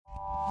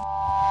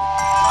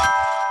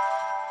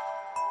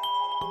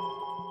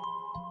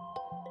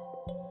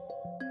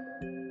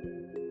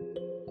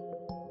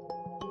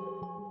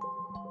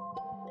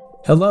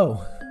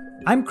Hello,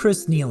 I'm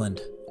Chris Nealand,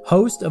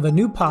 host of a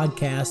new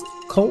podcast,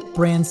 Cult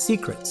Brand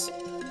Secrets,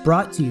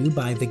 brought to you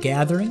by The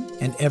Gathering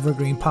and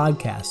Evergreen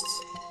Podcasts.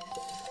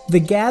 The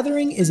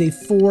Gathering is a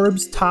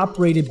Forbes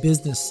top-rated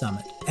business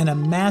summit and a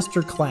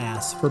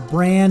masterclass for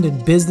brand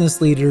and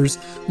business leaders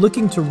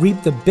looking to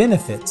reap the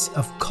benefits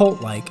of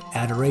cult-like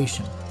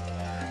adoration.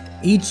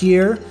 Each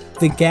year,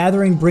 The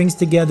Gathering brings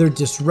together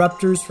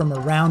disruptors from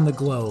around the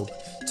globe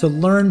to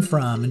learn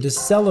from and to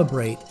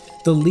celebrate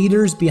the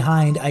leaders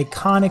behind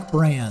iconic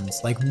brands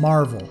like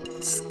Marvel,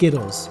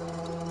 Skittles,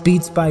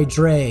 Beats by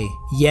Dre,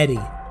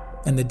 Yeti,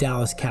 and the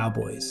Dallas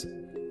Cowboys.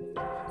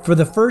 For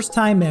the first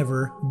time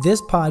ever,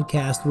 this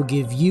podcast will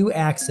give you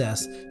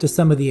access to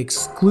some of the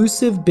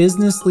exclusive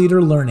business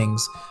leader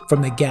learnings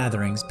from the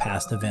Gathering's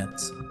past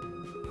events.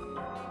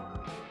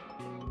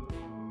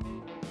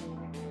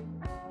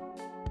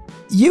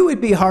 You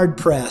would be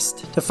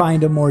hard-pressed to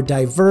find a more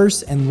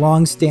diverse and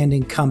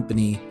long-standing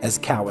company as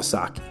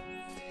Kawasaki.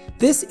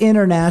 This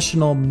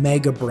international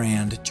mega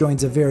brand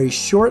joins a very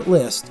short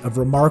list of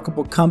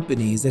remarkable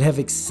companies that have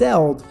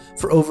excelled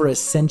for over a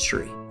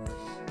century.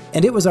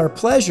 And it was our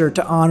pleasure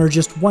to honor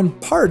just one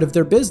part of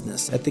their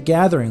business at the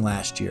Gathering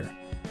last year,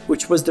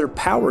 which was their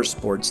power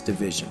sports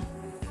division.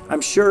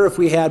 I'm sure if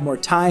we had more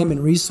time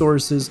and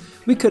resources,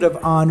 we could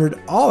have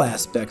honored all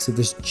aspects of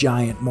this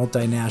giant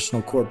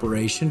multinational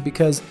corporation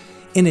because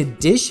in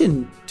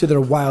addition to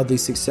their wildly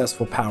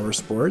successful power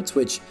sports,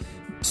 which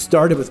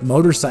started with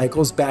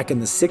motorcycles back in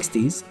the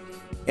 60s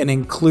and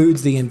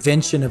includes the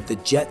invention of the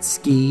jet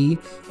ski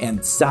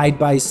and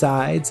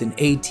side-by-sides and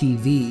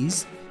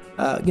ATVs.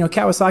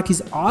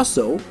 Kawasaki's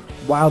also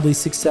wildly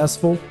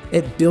successful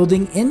at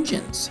building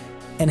engines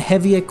and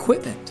heavy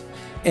equipment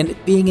and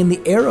being in the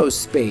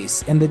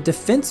aerospace and the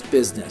defense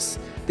business.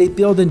 They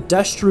build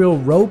industrial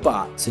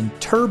robots and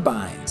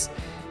turbines.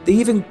 They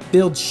even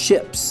build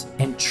ships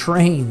and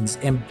trains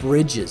and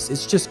bridges.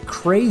 It's just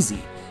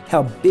crazy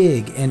how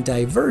big and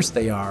diverse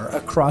they are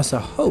across a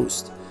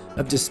host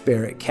of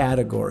disparate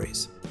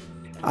categories.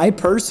 I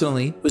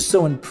personally was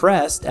so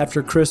impressed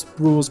after Chris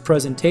Brule's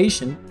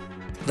presentation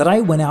that I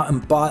went out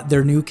and bought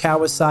their new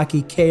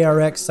Kawasaki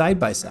KRX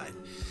side-by-side.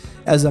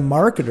 As a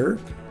marketer,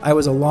 I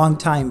was a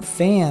longtime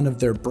fan of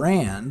their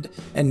brand,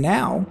 and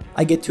now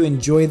I get to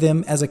enjoy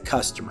them as a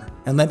customer.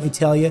 And let me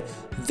tell you,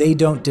 they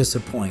don't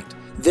disappoint.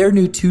 Their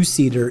new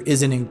two-seater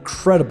is an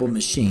incredible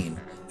machine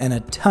and a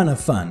ton of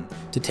fun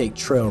to take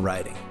trail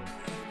riding.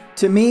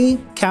 To me,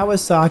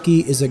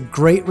 Kawasaki is a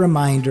great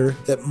reminder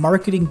that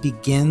marketing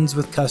begins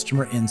with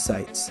customer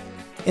insights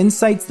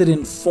that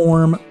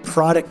inform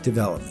product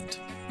development.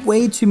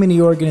 Way too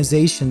many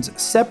organizations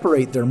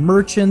separate their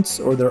merchants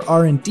or their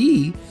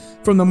R&D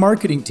from the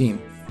marketing team.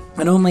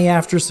 And only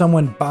after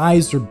someone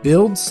buys or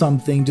builds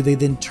something do they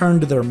then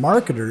turn to their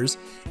marketers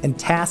and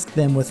task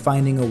them with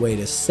finding a way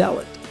to sell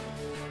it.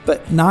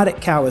 But not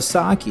at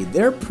Kawasaki.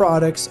 Their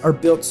products are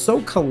built so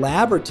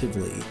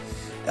collaboratively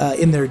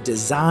in their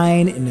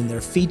design and in their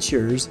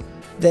features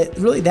that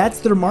really that's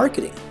their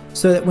marketing.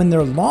 So that when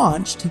they're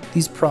launched,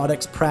 these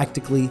products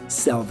practically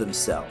sell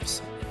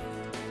themselves.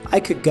 I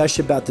could gush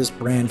about this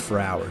brand for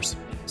hours.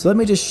 So let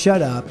me just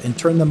shut up and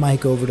turn the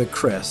mic over to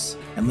Chris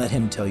and let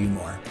him tell you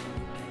more.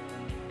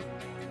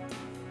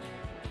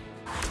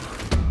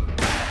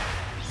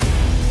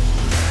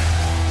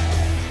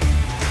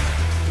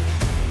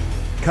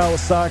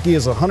 Kawasaki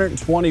is a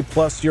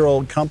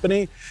 120-plus-year-old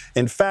company.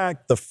 In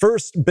fact, the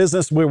first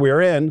business we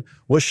were in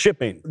was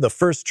shipping. The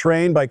first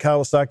train by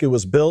Kawasaki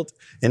was built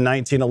in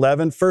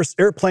 1911, first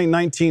airplane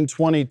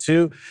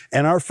 1922,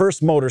 and our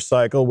first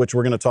motorcycle, which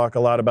we're going to talk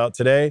a lot about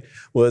today,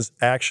 was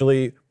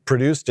actually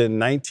produced in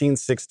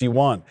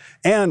 1961.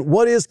 And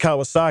what is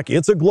Kawasaki?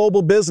 It's a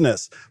global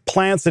business.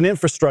 Plants and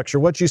infrastructure.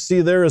 What you see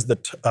there is the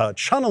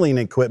tunneling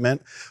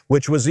equipment,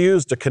 which was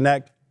used to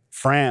connect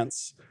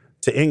France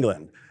to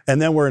England. And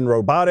then we're in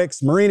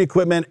robotics, marine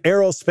equipment,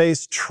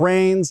 aerospace,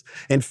 trains.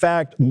 In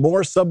fact,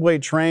 more subway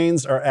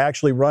trains are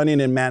actually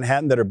running in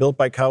Manhattan that are built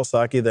by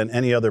Kawasaki than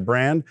any other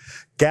brand.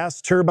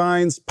 Gas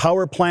turbines,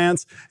 power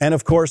plants, and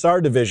of course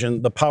our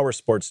division, the Power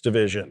Sports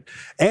division.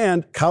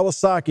 And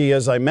Kawasaki,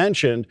 as I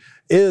mentioned,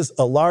 is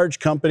a large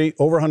company,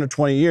 over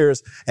 120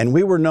 years, and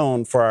we were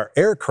known for our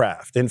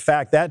aircraft. In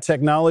fact, that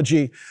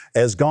technology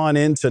has gone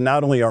into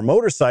not only our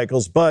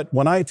motorcycles, but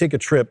when I take a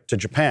trip to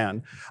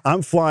Japan,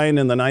 I'm flying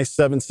in the nice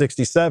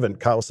 767.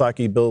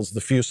 Kawasaki builds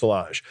the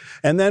fuselage.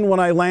 And then when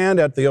I land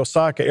at the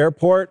Osaka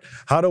airport,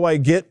 how do I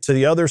get to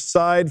the other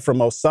side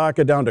from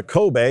Osaka down to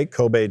Kobe,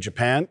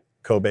 Japan?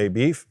 Kobe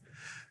beef,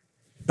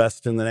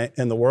 best in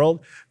the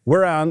world.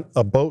 We're on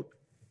a boat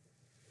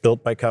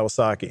built by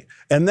Kawasaki.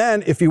 And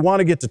then if you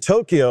want to get to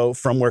Tokyo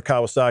from where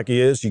Kawasaki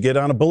is, you get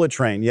on a bullet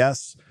train.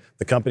 Yes,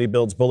 the company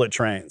builds bullet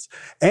trains.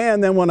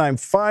 And then when I'm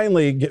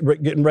finally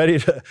getting ready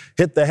to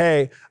hit the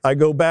hay, I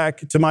go back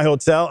to my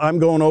hotel. I'm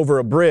going over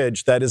a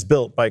bridge that is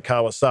built by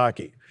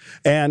Kawasaki.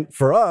 And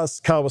for us,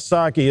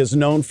 Kawasaki is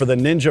known for the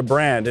Ninja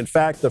brand. In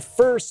fact, the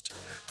first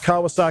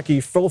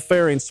Kawasaki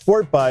full-fairing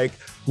sport bike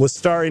was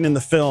starring in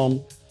the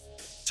film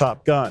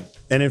Top Gun.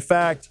 And in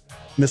fact,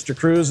 Mr.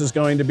 Cruise is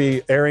going to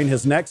be airing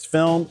his next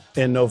film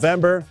in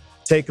November.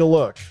 Take a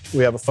look.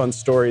 We have a fun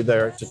story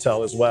there to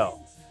tell as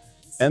well.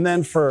 And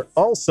then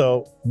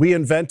we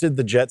invented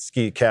the jet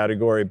ski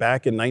category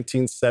back in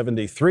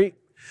 1973.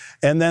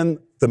 And then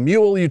the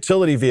mule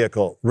utility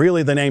vehicle,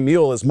 really the name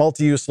mule is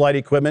multi-use light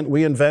equipment.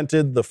 We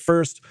invented the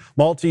first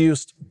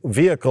multi-use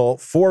vehicle,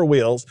 4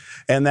 wheels,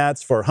 and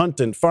that's for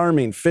hunting,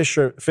 farming,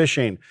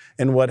 fishing,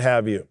 and what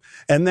have you.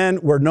 And then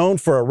we're known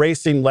for a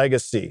racing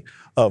legacy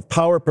of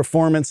power,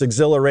 performance,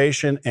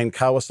 exhilaration, and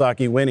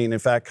Kawasaki winning. In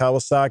fact,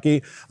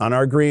 Kawasaki on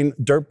our green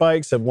dirt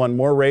bikes have won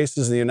more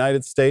races in the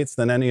United States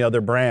than any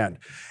other brand.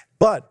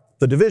 But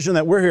the division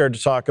that we're here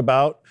to talk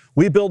about,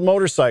 we build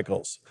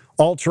motorcycles,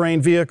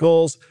 all-terrain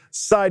vehicles,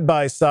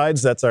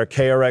 side-by-sides, that's our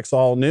KRX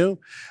all new.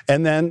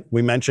 And then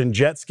we mentioned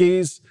jet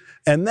skis.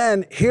 And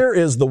then here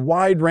is the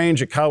wide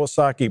range of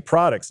Kawasaki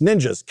products: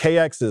 Ninjas,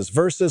 KXs,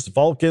 Versys,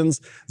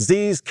 Vulcans,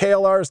 Zs,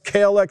 KLRs,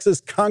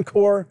 KLXs,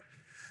 Concours,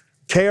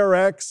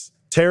 KRX,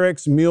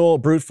 Teryx, Mule,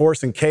 Brute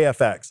Force, and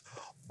KFX.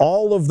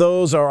 All of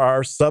those are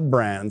our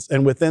sub-brands,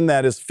 and within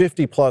that is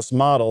 50 plus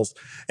models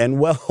and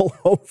well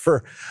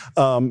over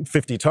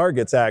 50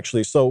 targets,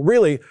 actually. So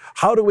really,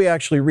 how do we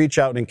actually reach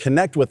out and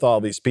connect with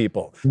all these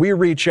people? We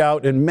reach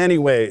out in many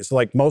ways.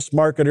 Like most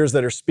marketers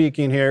that are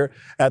speaking here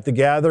at the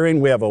gathering,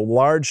 we have a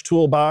large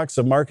toolbox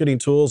of marketing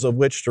tools of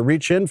which to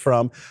reach in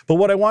from. But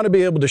what I want to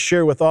be able to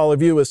share with all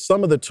of you is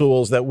some of the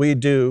tools that we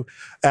do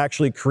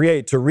actually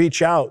create to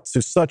reach out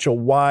to such a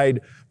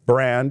wide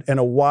brand and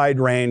a wide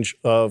range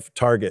of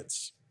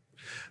targets.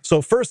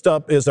 So first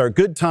up is our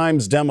Good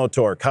Times Demo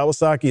Tour.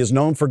 Kawasaki is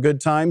known for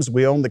good times.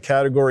 We own the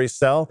category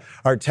Sell.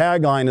 Our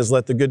tagline is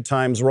Let the Good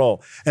Times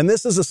Roll. And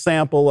this is a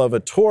sample of a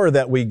tour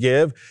that we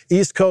give,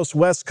 East Coast,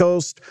 West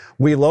Coast.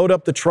 We load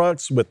up the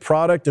trucks with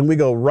product and we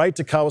go right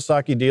to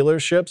Kawasaki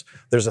dealerships.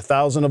 There's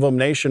 1,000 of them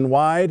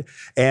nationwide.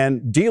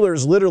 And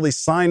dealers literally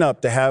sign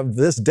up to have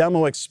this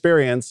demo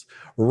experience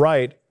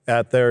right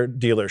at their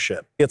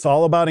dealership. It's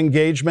all about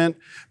engagement.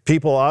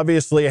 People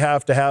obviously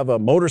have to have a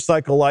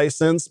motorcycle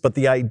license, but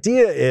the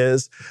idea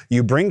is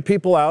you bring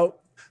people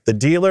out, the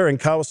dealer and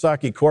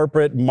Kawasaki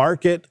corporate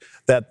market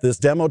that this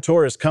demo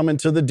tour is coming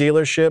to the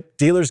dealership.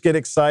 Dealers get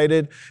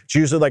excited. It's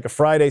usually like a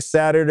Friday,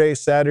 Saturday,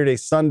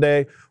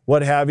 Sunday,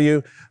 what have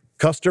you.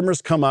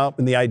 Customers come up,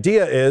 and the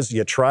idea is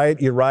you try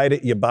it, you ride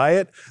it, you buy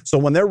it. So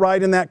when they're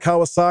riding that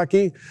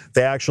Kawasaki,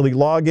 they actually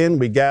log in,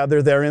 we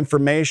gather their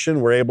information,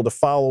 we're able to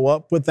follow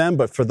up with them.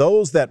 But for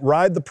those that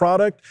ride the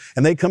product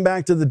and they come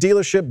back to the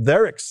dealership,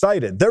 they're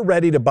excited, they're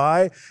ready to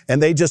buy,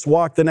 and they just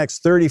walk the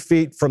next 30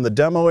 feet from the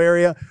demo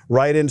area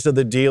right into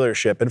the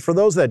dealership. And for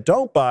those that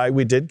don't buy,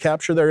 we did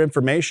capture their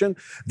information,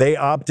 they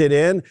opted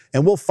in,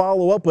 and we'll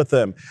follow up with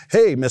them.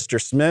 Hey,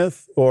 Mr.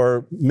 Smith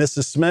or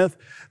Mrs. Smith,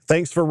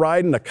 thanks for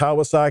riding a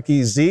Kawasaki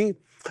Z.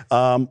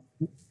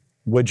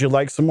 Would you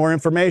like some more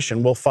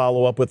information? We'll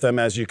follow up with them,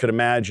 as you could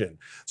imagine.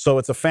 So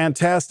it's a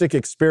fantastic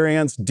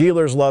experience.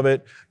 Dealers love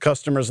it,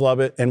 customers love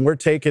it, and we're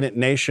taking it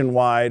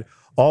nationwide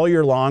all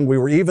year long. We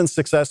were even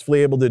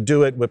successfully able to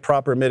do it with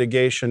proper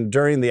mitigation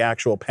during the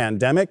actual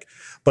pandemic,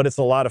 but it's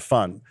a lot of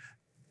fun.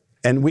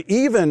 And we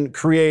even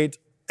create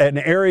an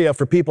area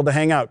for people to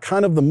hang out,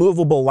 kind of the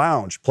movable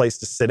lounge, place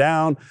to sit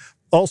down.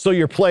 Also,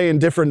 you're playing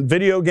different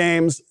video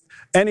games,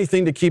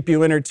 anything to keep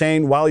you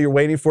entertained while you're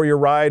waiting for your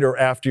ride or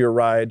after your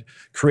ride,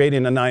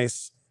 creating a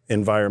nice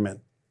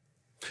environment.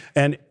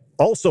 And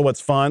also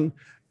what's fun,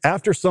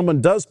 after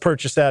someone does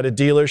purchase at a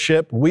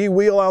dealership, we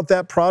wheel out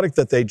that product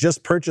that they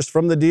just purchased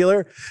from the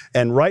dealer,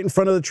 and right in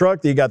front of the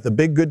truck, you got the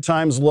big Good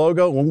Times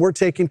logo. When we're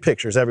taking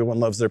pictures, everyone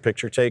loves their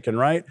picture taken,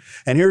 right?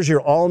 And here's your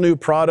all-new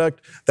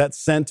product that's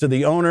sent to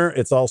the owner.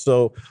 It's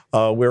also,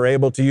 we're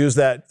able to use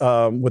that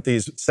with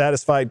these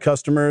satisfied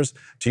customers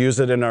to use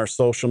it in our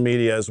social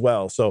media as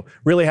well. So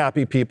really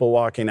happy people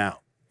walking out.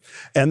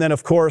 And then,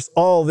 of course,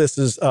 all this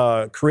is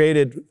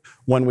created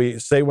when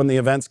the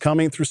event's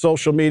coming through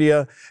social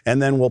media,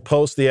 and then we'll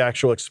post the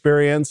actual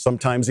experience,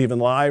 sometimes even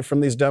live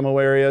from these demo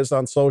areas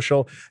on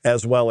social,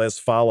 as well as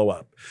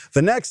follow-up.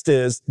 The next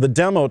is the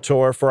demo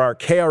tour for our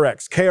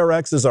KRX.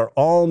 KRX is our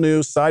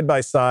all-new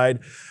side-by-side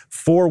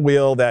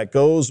 4-wheel that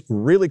goes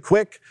really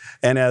quick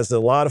and has a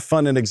lot of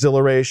fun and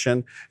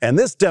exhilaration. And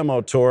this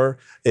demo tour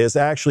is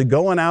actually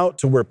going out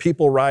to where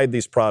people ride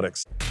these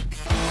products.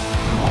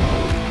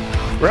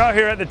 We're out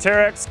here at the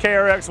Teryx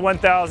KRX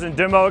 1000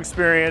 demo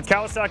experience.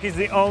 Kawasaki's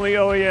the only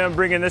OEM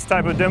bringing this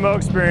type of demo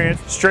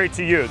experience straight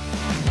to you.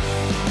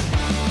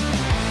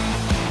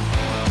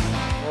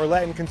 We're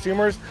letting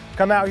consumers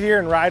come out here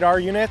and ride our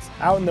units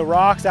out in the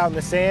rocks, out in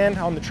the sand,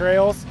 on the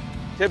trails.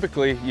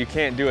 Typically, you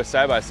can't do a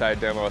side-by-side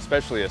demo,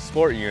 especially a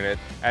sport unit,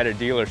 at a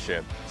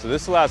dealership. So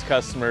this allows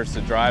customers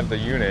to drive the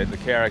unit. The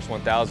KRX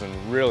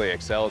 1000 really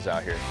excels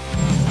out here.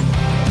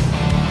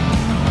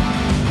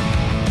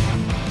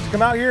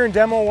 Come out here and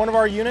demo one of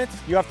our units.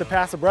 You have to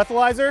pass a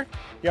breathalyzer.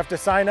 You have to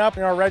sign up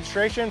in our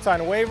registration,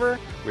 sign a waiver.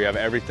 We have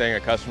everything a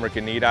customer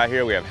can need out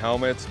here. We have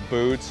helmets,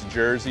 boots,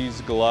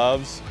 jerseys,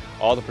 gloves,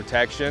 all the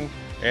protection,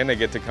 and they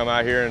get to come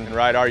out here and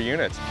ride our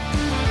units.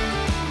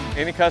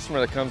 Any customer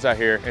that comes out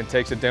here and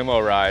takes a demo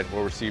ride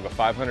will receive a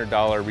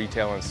 $500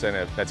 retail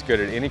incentive that's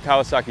good at any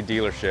Kawasaki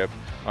dealership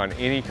on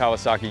any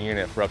Kawasaki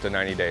unit for up to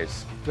 90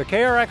 days. The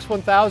KRX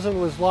 1000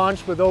 was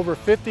launched with over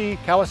 50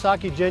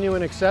 Kawasaki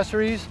Genuine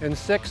accessories and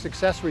 6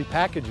 accessory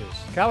packages.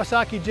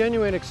 Kawasaki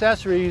Genuine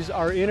accessories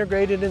are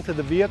integrated into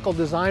the vehicle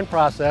design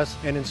process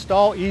and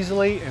install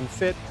easily and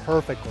fit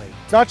perfectly.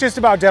 It's not just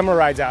about demo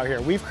rides out here.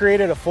 We've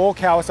created a full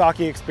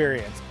Kawasaki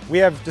experience. We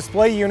have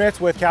display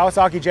units with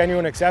Kawasaki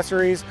Genuine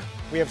accessories.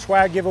 We have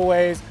swag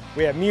giveaways.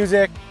 We have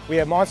music. We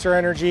have Monster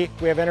Energy.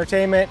 We have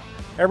entertainment.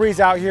 Everybody's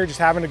out here just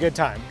having a good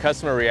time.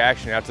 Customer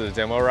reaction after the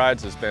demo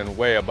rides has been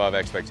way above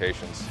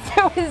expectations.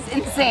 It was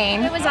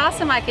insane. It was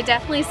awesome. I could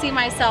definitely see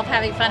myself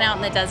having fun out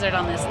in the desert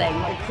on this thing.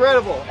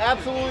 Incredible,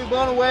 absolutely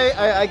blown away.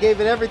 I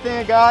gave it everything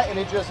I got, and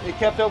it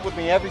kept up with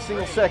me every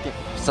single second.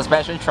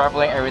 Suspension,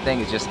 traveling, everything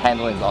is just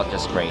handling all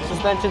just great.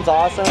 Suspension's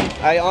awesome.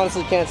 I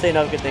honestly can't say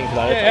enough good things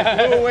about it.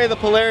 I blew away the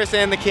Polaris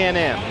and the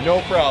Can-Am,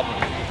 no problem.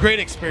 Great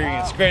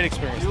experience, great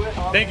experience.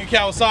 Thank you,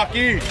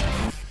 Kawasaki.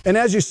 And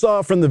as you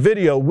saw from the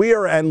video, we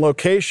are at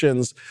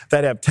locations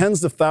that have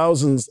tens of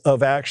thousands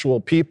of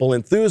actual people,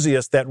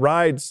 enthusiasts that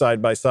ride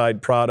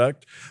side-by-side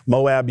product.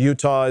 Moab,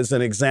 Utah is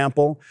an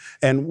example.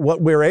 And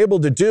what we're able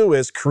to do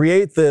is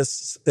create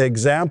this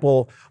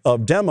example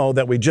of demo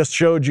that we just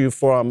showed you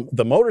from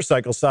the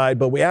motorcycle side,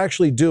 but we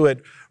actually do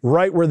it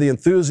right where the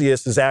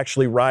enthusiast is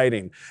actually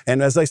riding.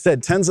 And as I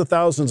said, tens of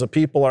thousands of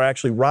people are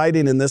actually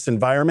riding in this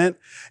environment.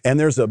 And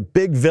there's a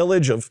big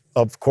village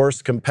of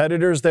course,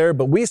 competitors there,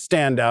 but we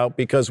stand out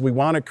because we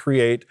want to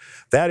create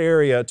that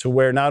area to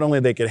where not only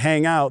they could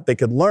hang out, they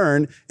could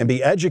learn and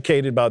be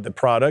educated about the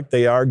product.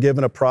 They are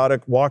given a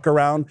product walk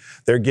around.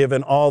 They're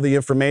given all the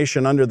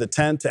information under the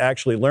tent to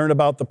actually learn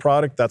about the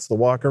product. That's the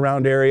walk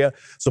around area.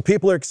 So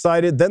people are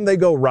excited. Then they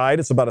go ride.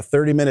 It's about a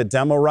 30-minute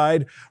demo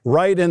ride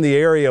right in the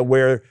area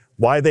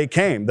why they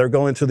came. They're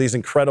going to these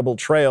incredible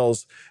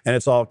trails, and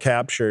it's all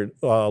captured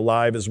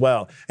live as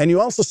well. And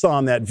you also saw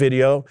in that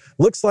video,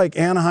 looks like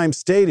Anaheim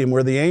Stadium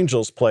where the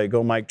Angels play,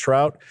 go Mike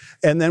Trout.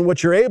 And then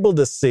what you're able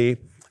to see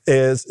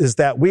is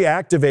that we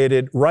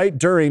activated right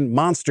during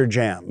Monster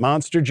Jam.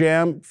 Monster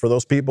Jam, for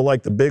those people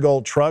like the big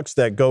old trucks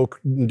that go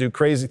and do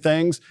crazy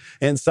things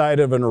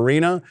inside of an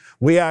arena,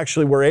 we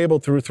actually were able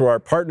through our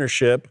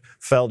partnership,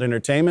 Feld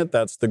Entertainment,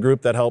 that's the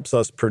group that helps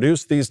us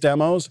produce these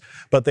demos,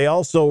 but they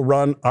also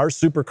run our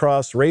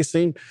Supercross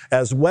racing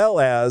as well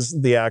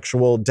as the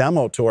actual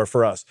demo tour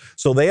for us.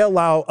 So they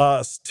allow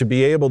us to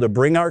be able to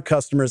bring our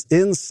customers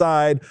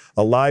inside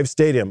a live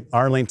stadium.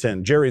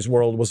 Arlington, Jerry's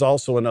World was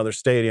also another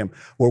stadium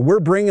where we're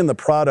bringing the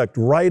product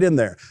right in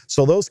there.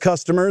 So those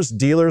customers,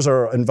 dealers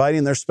are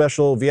inviting their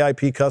special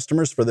VIP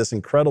customers for this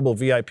incredible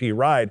VIP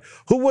ride.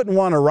 Who wouldn't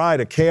want to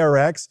ride a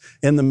KRX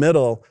in the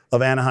middle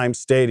of Anaheim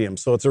Stadium?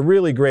 So it's a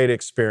really great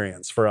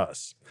experience for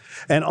us.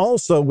 And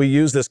also we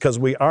use this because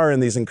we are in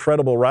these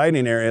incredible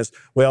riding areas.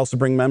 We also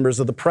bring members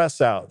of the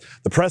press out.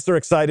 The press are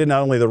excited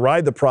not only to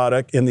ride the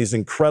product in these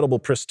incredible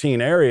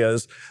pristine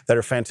areas that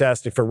are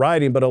fantastic for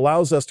riding, but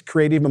allows us to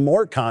create even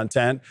more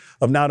content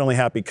of not only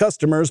happy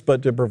customers,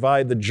 but to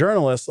provide the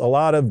journalists a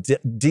lot of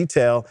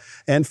detail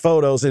and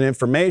photos and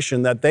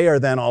information that they are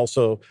then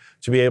also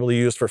to be able to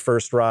use for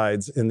first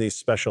rides in these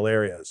special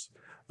areas.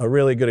 A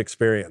really good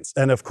experience.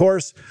 And of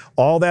course,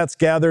 all that's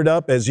gathered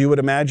up, as you would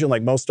imagine,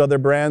 like most other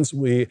brands,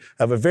 we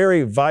have a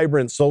very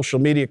vibrant social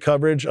media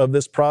coverage of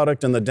this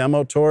product and the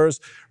demo tours,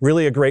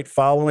 really a great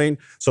following.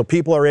 So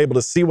people are able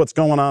to see what's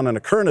going on in a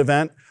current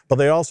event, but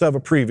they also have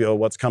a preview of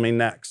what's coming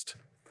next.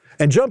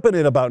 And jumping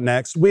in about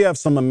next, we have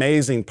some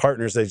amazing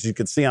partners, as you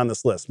can see on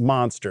this list: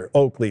 Monster,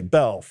 Oakley,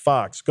 Bell,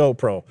 Fox,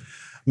 GoPro,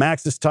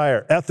 Maxxis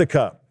Tire,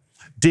 Ethica,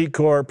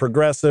 Decor,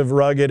 Progressive,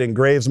 Rugged, and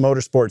Graves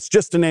Motorsports,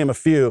 just to name a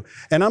few.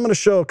 And I'm going to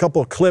show a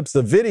couple of clips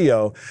of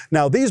video.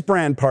 Now, these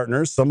brand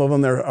partners, some of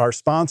them are our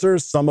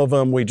sponsors, some of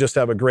them we just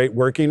have a great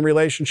working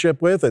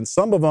relationship with, and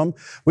some of them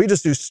we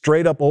just do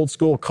straight up old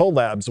school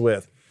collabs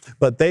with.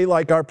 But they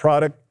like our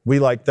product, we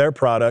like their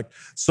product,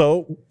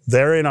 so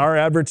they're in our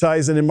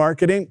advertising and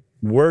marketing.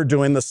 We're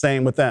doing the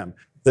same with them.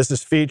 This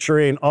is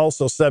featuring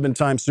also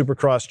 7-time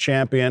Supercross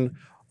champion,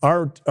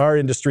 our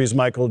industry's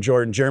Michael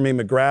Jordan, Jeremy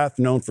McGrath,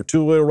 known for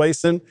two-wheel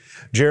racing.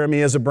 Jeremy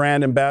is a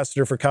brand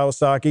ambassador for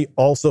Kawasaki,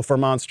 also for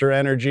Monster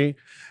Energy.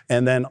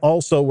 And then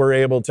also we're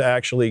able to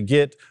actually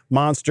get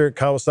Monster,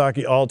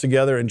 Kawasaki all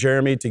together, and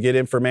Jeremy to get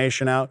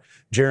information out.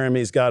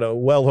 Jeremy's got a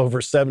well over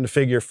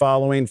 7-figure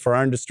following for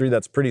our industry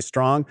that's pretty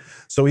strong.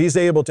 So he's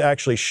able to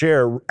actually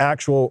share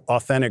actual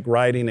authentic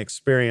riding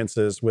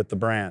experiences with the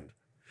brand.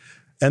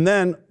 And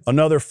then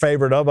another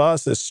favorite of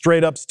us is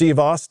straight up Steve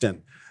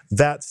Austin.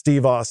 That's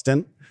Steve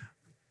Austin.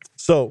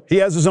 So he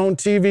has his own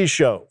TV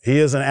show. He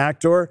is an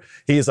actor.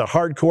 He is a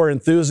hardcore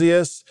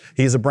enthusiast.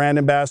 He's a brand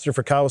ambassador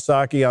for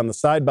Kawasaki on the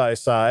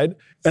side-by-side.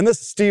 And this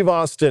is Steve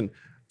Austin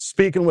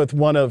speaking with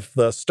one of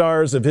the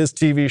stars of his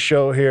TV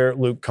show here,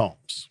 Luke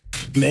Combs.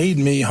 Made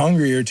me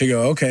hungrier to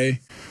go, okay,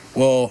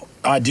 well,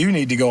 I do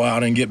need to go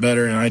out and get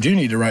better, and I do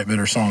need to write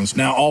better songs.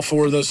 Now, all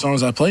 4 of those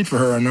songs I played for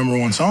her are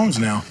 #1 songs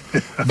now.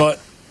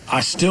 But I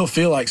still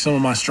feel like some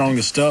of my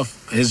strongest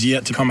stuff has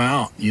yet to come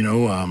out, you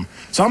know.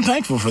 So I'm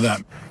thankful for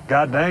that.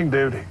 God dang,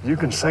 dude, you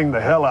can sing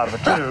the hell out of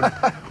a tune.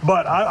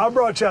 But I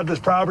brought you out to this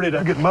property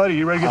to get muddy.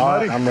 You ready to get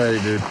muddy? I'm ready,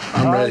 dude.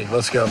 I'm ready.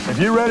 Let's go. If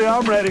you're ready,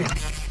 I'm ready.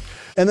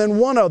 And then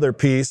one other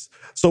piece.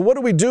 So what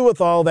do we do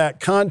with all that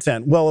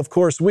content? Well, of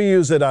course, we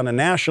use it on a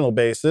national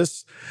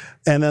basis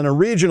and then a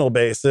regional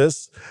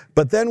basis.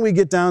 But then we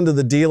get down to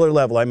the dealer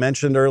level. I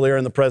mentioned earlier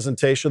in the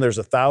presentation, there's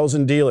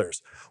 1,000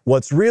 dealers.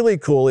 What's really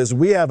cool is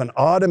we have an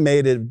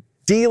automated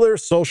dealer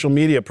social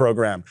media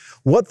program.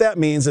 What that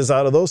means is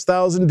out of those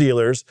 1,000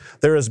 dealers,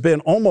 there has been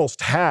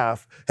almost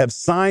half have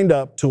signed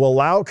up to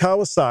allow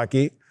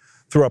Kawasaki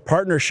through a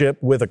partnership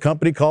with a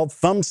company called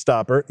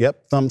Thumbstopper.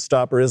 Yep,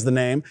 Thumbstopper is the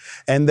name.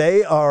 And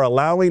they are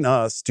allowing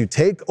us to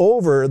take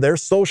over their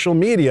social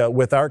media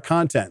with our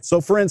content.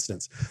 So for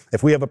instance,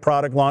 if we have a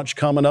product launch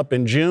coming up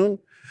in June,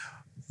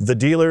 the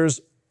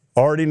dealers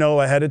already know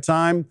ahead of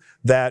time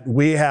that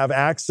we have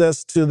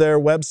access to their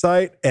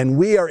website, and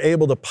we are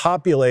able to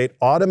populate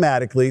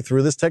automatically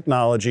through this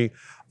technology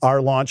our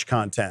launch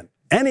content.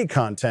 Any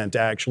content,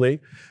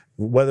 actually,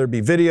 whether it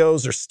be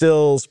videos or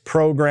stills,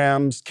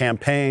 programs,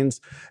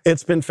 campaigns.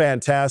 It's been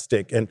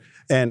fantastic. And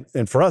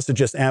for us, it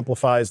just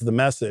amplifies the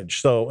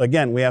message. So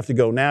again, we have to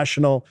go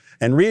national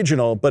and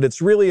regional, but it's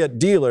really a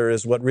dealer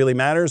is what really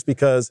matters,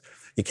 because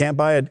you can't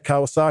buy a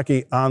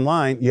Kawasaki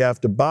online. You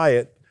have to buy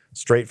it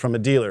straight from a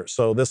dealer.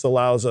 So this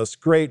allows us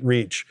great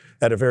reach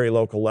at a very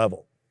local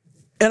level.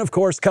 And of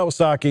course,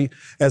 Kawasaki,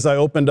 as I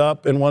opened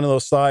up in one of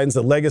those slides,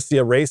 the legacy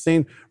of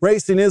racing.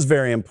 Racing is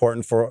very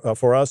important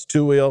for us,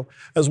 two-wheel,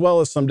 as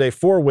well as someday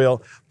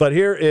four-wheel. But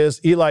here is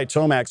Eli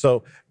Tomac.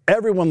 So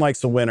everyone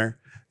likes a winner,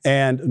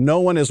 and no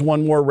one has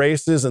won more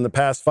races in the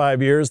past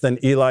 5 years than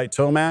Eli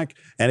Tomac.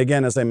 And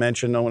again, as I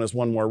mentioned, no one has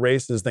won more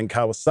races than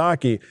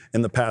Kawasaki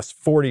in the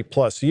past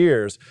 40-plus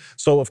years.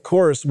 So of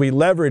course, we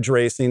leverage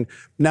racing.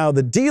 Now,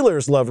 the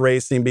dealers love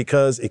racing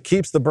because it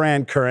keeps the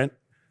brand current.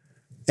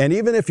 And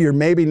even if you're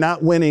maybe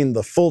not winning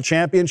the full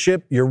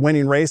championship, you're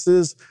winning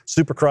races.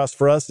 Supercross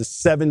for us is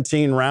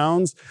 17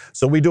 rounds.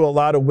 So we do a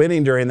lot of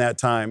winning during that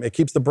time. It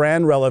keeps the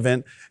brand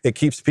relevant. It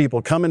keeps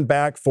people coming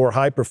back for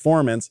high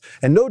performance.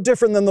 And no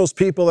different than those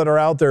people that are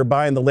out there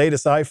buying the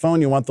latest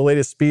iPhone. You want the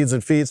latest speeds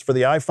and feeds for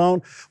the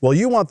iPhone. Well,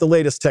 you want the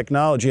latest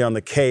technology on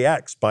the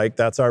KX bike.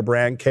 That's our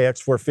brand, KX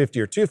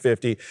 450 or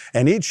 250.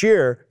 And each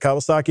year,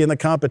 Kawasaki and the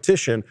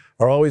competition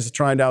are always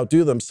trying to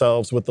outdo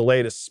themselves with the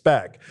latest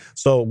spec.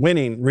 So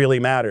winning really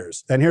matters.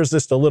 And here's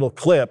just a little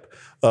clip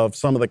of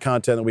some of the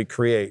content that we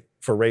create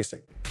for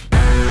racing.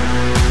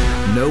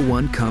 No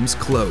one comes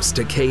close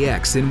to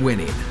KX in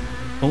winning.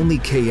 Only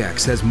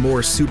KX has more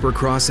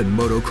Supercross and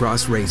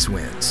Motocross race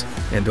wins.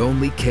 And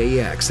only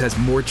KX has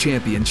more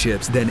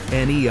championships than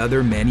any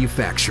other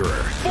manufacturer.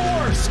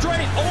 4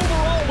 straight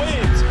overall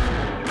wins.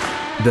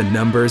 The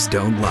numbers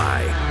don't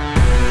lie.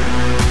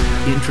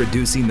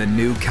 Introducing the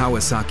new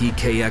Kawasaki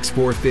KX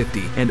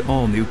 450 and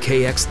all-new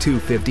KX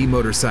 250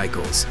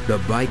 motorcycles, the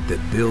bike that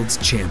builds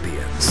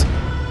champions.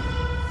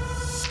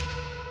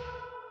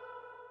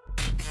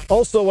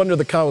 Also under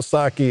the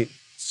Kawasaki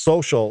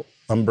social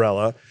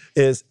umbrella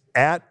is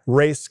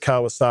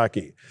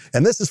 @RaceKawasaki.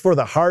 And this is for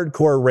the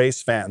hardcore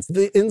race fans.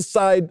 The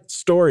inside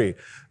story,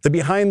 the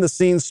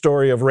behind-the-scenes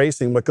story of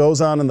racing, what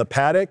goes on in the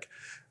paddock.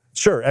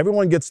 Sure,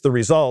 everyone gets the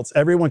results.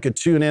 Everyone could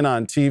tune in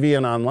on TV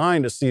and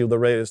online to see the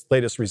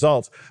latest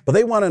results, but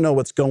they want to know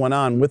what's going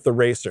on with the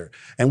racer.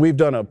 And we've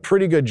done a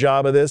pretty good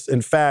job of this.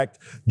 In fact,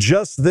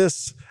 just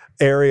this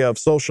area of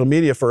social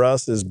media for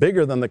us is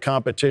bigger than the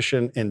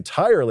competition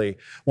entirely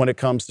when it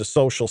comes to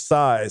social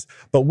size.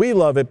 But we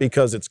love it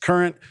because it's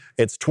current,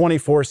 it's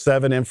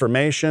 24/7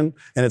 information,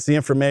 and it's the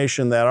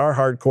information that our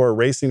hardcore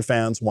racing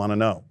fans want to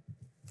know.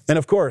 And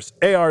of course,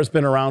 AR has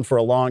been around for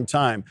a long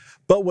time.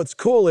 But what's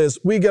cool is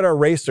we get our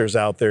racers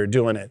out there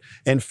doing it.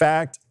 In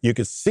fact, you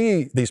could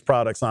see these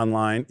products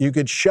online, you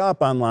could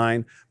shop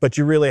online, but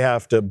you really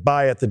have to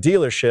buy at the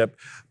dealership.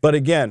 But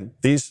again,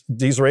 these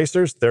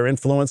racers, they're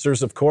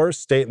influencers, of course,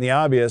 stating the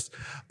obvious.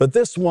 But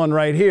this one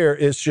right here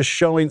is just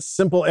showing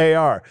simple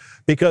AR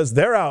because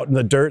they're out in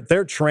the dirt,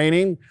 they're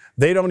training.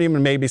 They don't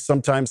even maybe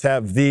sometimes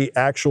have the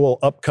actual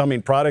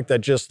upcoming product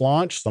that just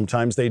launched.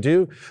 Sometimes they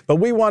do. But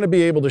we want to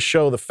be able to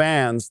show the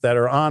fans that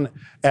are on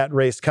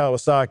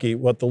 @RaceKawasaki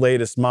what the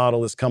latest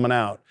model is coming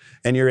out.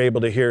 And you're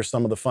able to hear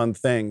some of the fun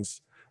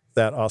things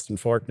that Austin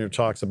Faulkner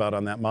talks about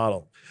on that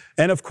model.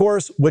 And of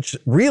course, which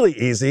really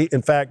easy,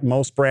 in fact,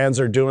 most brands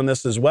are doing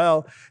this as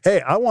well.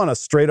 Hey, I want a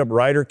straight up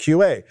rider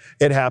QA.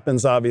 It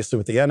happens obviously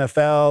with the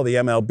NFL, the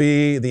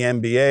MLB, the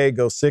NBA,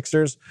 go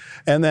Sixers.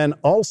 And then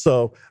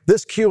also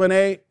this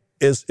Q&A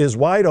is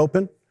wide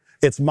open.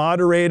 It's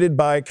moderated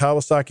by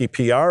Kawasaki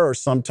PR or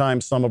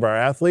sometimes some of our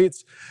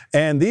athletes.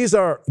 And these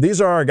are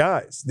our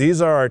guys.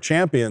 These are our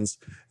champions.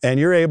 And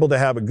you're able to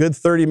have a good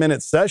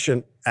 30-minute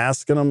session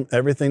asking them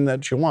everything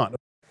that you want.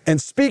 And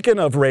speaking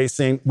of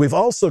racing, we've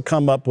also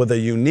come up with a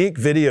unique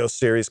video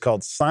series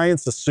called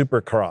Science of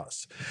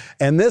Supercross.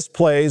 And this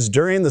plays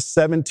during the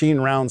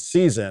 17-round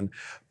season.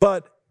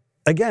 But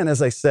again,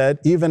 as I said,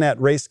 even at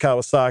Race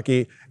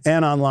Kawasaki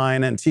and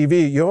online and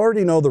TV, you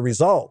already know the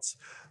results.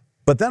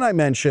 But then I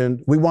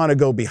mentioned we want to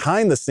go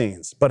behind the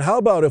scenes. But how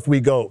about if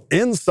we go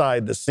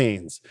inside the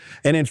scenes?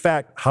 And in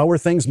fact, how are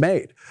things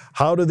made?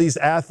 How do these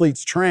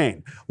athletes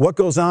train? What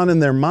goes on in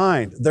their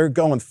mind? They're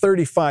going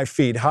 35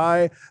 feet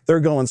high. They're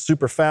going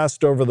super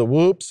fast over the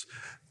whoops.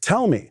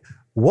 Tell me,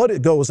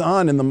 what goes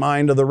on in the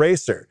mind of the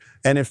racer?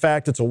 And in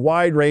fact, it's a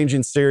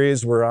wide-ranging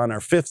series. We're on our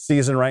 5th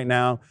season right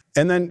now.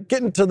 And then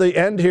getting to the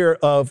end here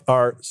of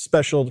our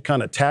special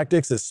kind of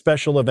tactics is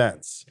special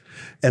events.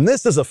 And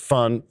this is a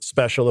fun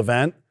special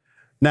event.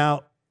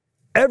 Now,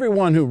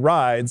 everyone who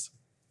rides,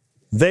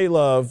 they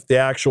love the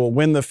actual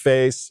wind in the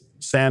face,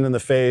 sand in the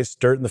face,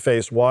 dirt in the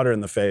face, water in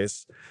the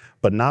face,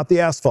 but not the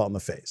asphalt in the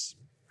face.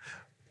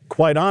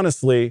 Quite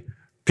honestly,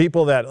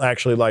 people that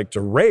actually like to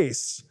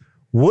race,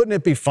 wouldn't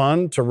it be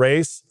fun to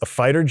race a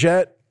fighter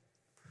jet,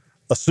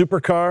 a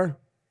supercar?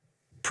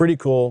 Pretty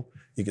cool.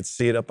 You can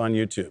see it up on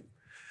YouTube.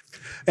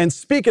 And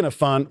speaking of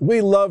fun,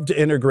 we love to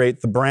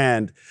integrate the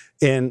brand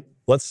in,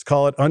 let's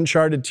call it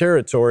uncharted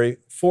territory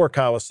for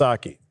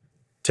Kawasaki.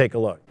 Take a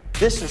look.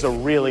 This is a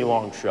really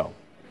long show.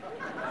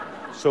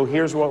 So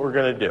here's what we're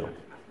going to do.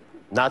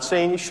 Not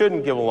saying you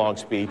shouldn't give a long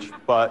speech,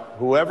 but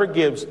whoever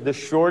gives the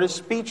shortest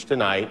speech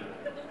tonight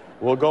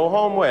will go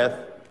home with,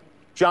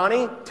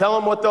 Johnny, tell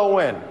them what they'll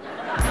win.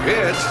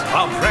 It's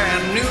a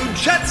brand new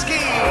jet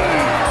ski.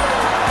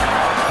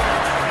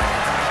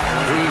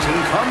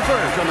 Cruising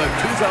comfort on the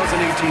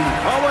 2018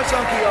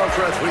 Kawasaki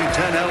Ultra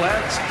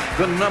 310LX,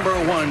 the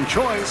 #1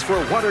 choice for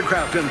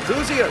watercraft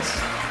enthusiasts.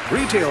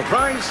 Retail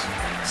price,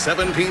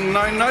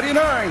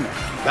 $17,999.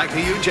 Back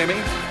to you,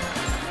 Jamie.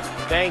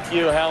 Thank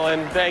you,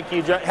 Helen. Thank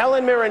you, John.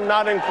 Helen Mirren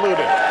not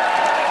included.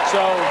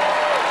 So,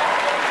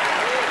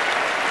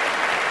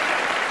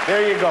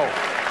 there you go.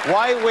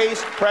 Why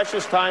waste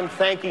precious time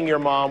thanking your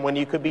mom when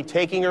you could be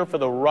taking her for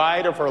the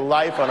ride of her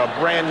life on a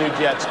brand new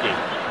jet ski?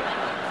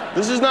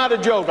 This is not a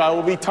joke. I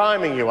will be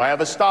timing you. I have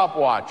a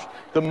stopwatch.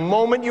 The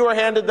moment you are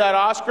handed that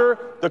Oscar,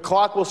 the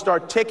clock will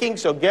start ticking,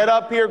 so get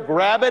up here,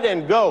 grab it,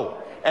 and go.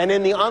 And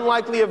in the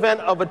unlikely event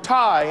of a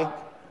tie,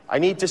 I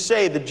need to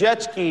say the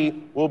jet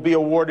ski will be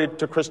awarded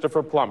to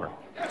Christopher Plummer.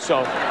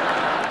 So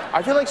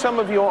I feel like some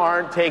of you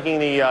aren't taking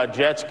the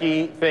jet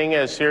ski thing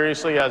as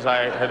seriously as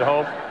I had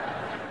hoped.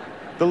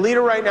 The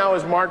leader right now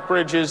is Mark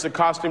Bridges, the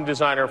costume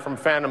designer from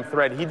Phantom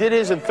Thread. He did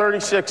his in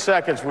 36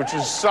 seconds, which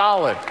is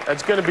solid.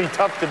 That's going to be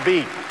tough to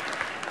beat.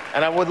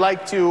 And I would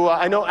like to,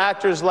 I know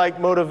actors like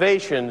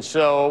motivation,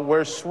 so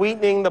we're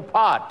sweetening the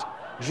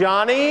pot.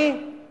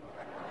 Johnny?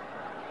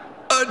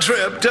 A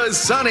trip to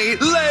sunny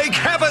Lake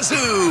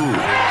Havasu.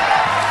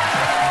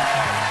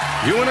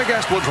 You and a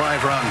guest will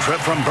drive round trip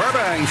from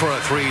Burbank for a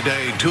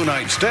 3-day,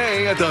 2-night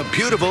stay at the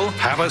beautiful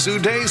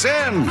Havasu Days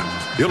Inn.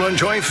 You'll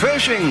enjoy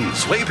fishing,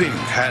 sleeping,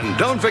 and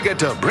don't forget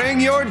to bring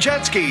your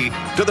jet ski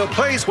to the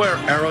place where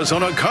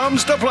Arizona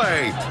comes to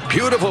play,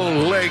 beautiful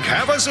Lake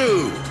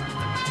Havasu.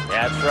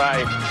 That's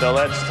right. So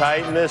let's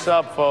tighten this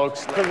up,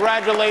 folks.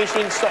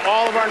 Congratulations to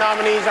all of our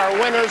nominees, our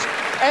winners,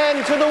 and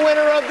to the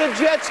winner of the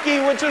jet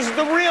ski, which is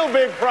the real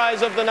big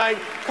prize of the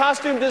night,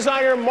 costume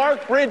designer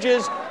Mark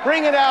Bridges.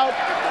 Bring it out.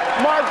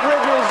 Mark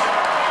Bridges,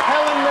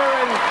 Helen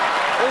Mirren.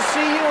 We'll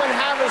see you in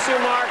Havasu,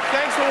 Mark.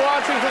 Thanks for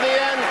watching to the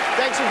end.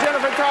 Thanks to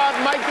Jennifer Todd,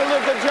 Mike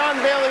DeLuca, John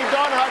Bailey,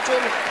 Dawn Hudson.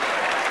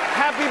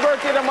 Happy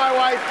birthday to my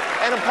wife,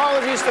 and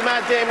apologies to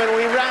Matt Damon.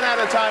 We ran out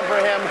of time for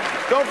him.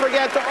 Don't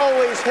forget to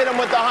always hit him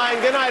with the hind.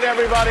 Good night,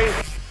 everybody.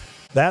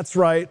 That's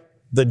right.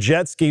 The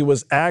jet ski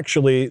was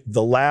actually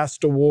the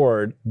last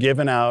award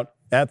given out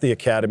at the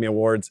Academy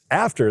Awards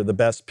after the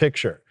Best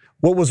Picture.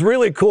 What was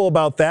really cool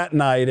about that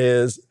night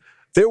is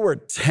there were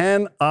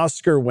 10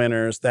 Oscar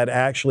winners that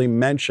actually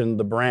mentioned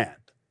the brand.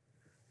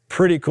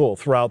 Pretty cool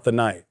throughout the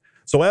night.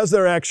 So as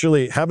they're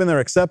actually having their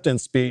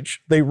acceptance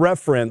speech, they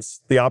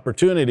reference the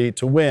opportunity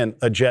to win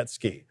a jet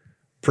ski.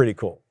 Pretty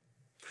cool.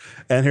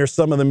 And here's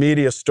some of the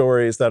media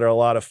stories that are a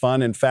lot of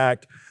fun. In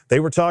fact, they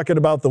were talking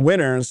about the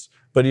winners,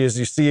 but as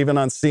you see even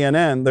on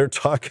CNN, they're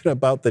talking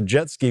about the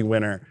jet ski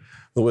winner,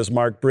 who was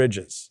Mark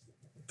Bridges,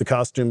 the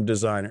costume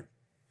designer.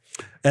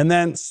 And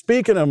then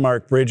speaking of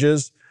Mark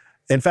Bridges,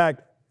 in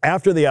fact,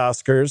 after the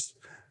Oscars,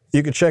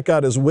 you can check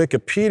out his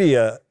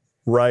Wikipedia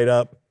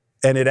write-up,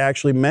 and it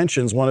actually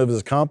mentions one of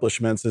his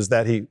accomplishments is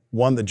that he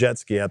won the jet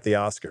ski at the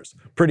Oscars.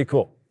 Pretty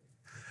cool.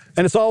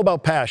 And it's all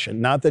about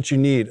passion, not that you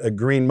need a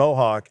green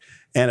mohawk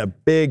and a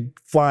big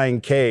flying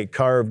K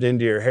carved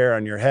into your hair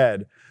on your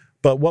head.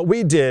 But what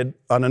we did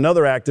on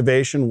another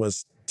activation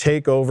was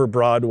take over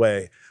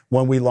Broadway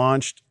when we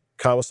launched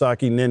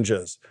Kawasaki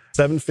Ninjas.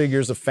 7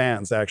 figures of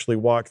fans actually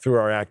walked through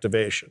our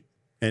activation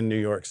in New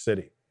York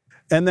City.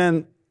 And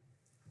then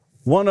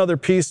one other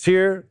piece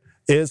here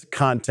is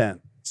content.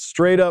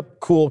 Straight up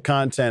cool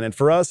content. And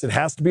for us, it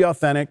has to be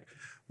authentic.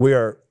 We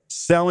are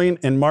selling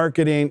and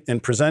marketing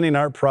and presenting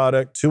our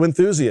product to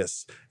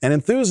enthusiasts. And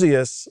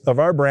enthusiasts of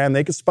our brand,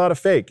 they can spot a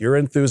fake. You're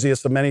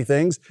enthusiasts of many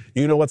things.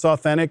 You know what's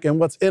authentic and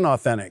what's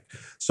inauthentic.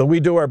 So we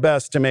do our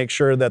best to make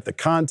sure that the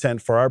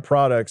content for our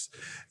products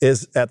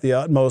is at the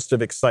utmost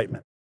of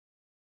excitement.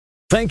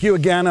 Thank you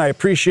again. I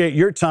appreciate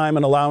your time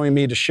and allowing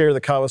me to share the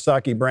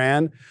Kawasaki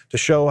brand, to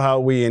show how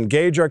we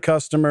engage our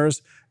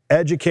customers,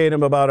 educate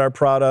them about our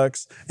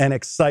products, and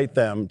excite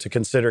them to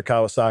consider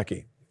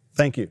Kawasaki.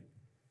 Thank you.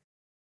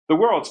 The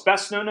world's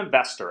best-known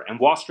investor and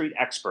Wall Street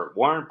expert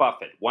Warren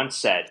Buffett once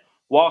said,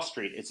 "Wall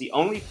Street is the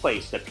only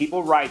place that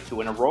people ride to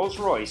in a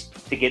Rolls-Royce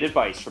to get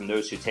advice from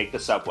those who take the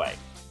subway."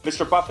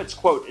 Mr. Buffett's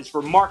quote is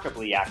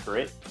remarkably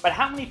accurate, but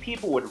how many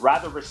people would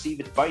rather receive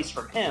advice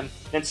from him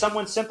than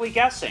someone simply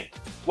guessing?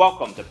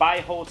 Welcome to Buy,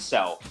 Hold,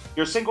 Sell,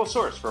 your single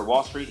source for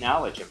Wall Street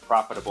knowledge and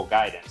profitable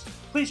guidance.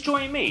 Please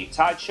join me,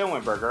 Todd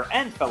Schoenberger,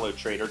 and fellow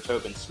trader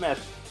Tobin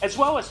Smith, as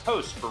well as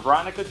host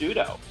Veronica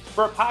Dudo,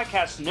 for a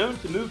podcast known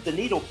to move the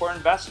needle for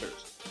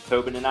investors.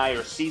 Tobin and I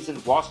are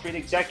seasoned Wall Street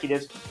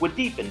executives with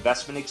deep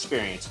investment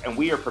experience, and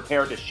we are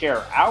prepared to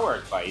share our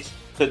advice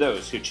to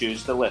those who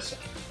choose to listen.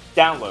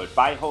 Download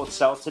Buy, Hold,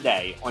 Sell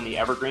today on the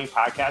Evergreen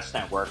Podcast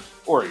Network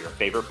or your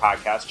favorite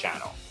podcast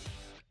channel.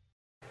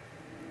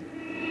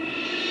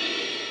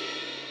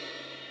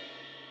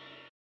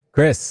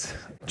 Chris.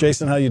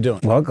 Jason, how you doing?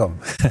 Welcome.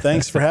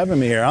 Thanks for having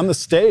me here on the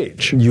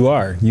stage. You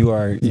are.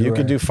 You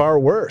could do far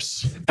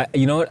worse.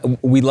 You know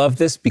what? We love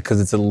this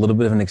because it's a little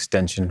bit of an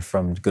extension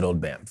from good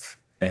old Banff.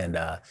 And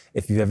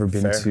if you've ever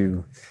been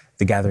to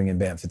the gathering in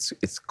Banff,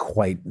 it's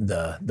quite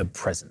the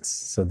presence.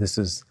 So this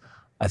is,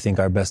 I think,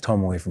 our best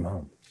home away from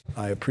home.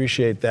 I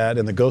appreciate that.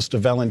 And the ghost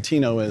of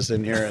Valentino is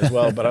in here as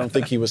well, but I don't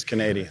think he was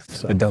Canadian.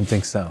 So. I don't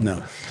think so.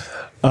 No.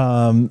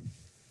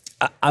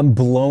 I'm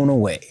blown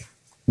away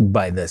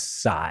by the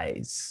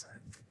size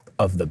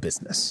of the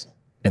business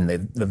and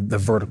the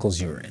verticals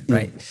you're in,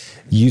 right?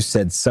 You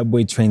said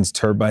subway, trains,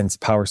 turbines,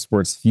 power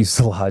sports,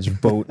 fuselage,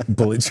 boat,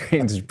 bullet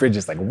trains,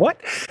 bridges. Like, what?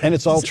 And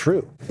it's all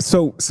true.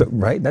 So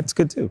right? That's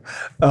good too.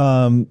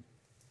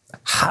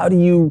 How do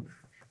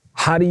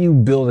you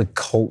build a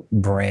cult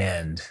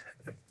brand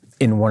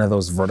in one of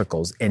those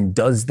verticals? And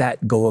does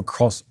that go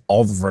across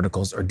all the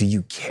verticals, or do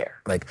you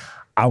care? Like,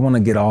 I want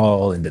to get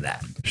all into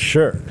that.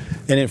 Sure.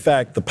 And in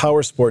fact, the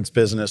power sports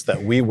business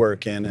that we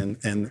work in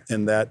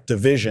that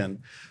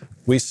division,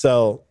 we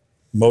sell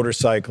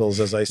motorcycles,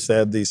 as I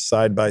said, these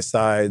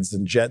side-by-sides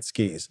and jet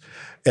skis.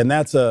 And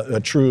that's a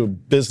true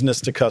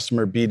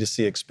business-to-customer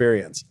B2C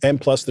experience.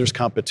 And plus, there's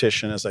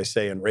competition, as I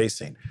say, in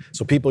racing.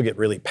 So people get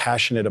really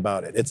passionate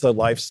about it. It's a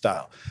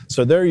lifestyle.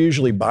 So they're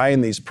usually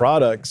buying these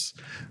products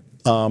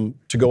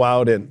to go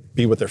out and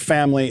be with their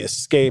family,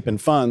 escape, and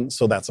fun.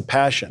 So that's a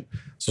passion.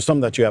 So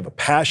something that you have a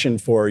passion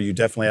for, you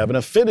definitely have an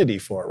affinity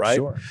for, right?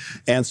 Sure.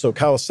 And so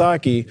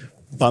Kawasaki,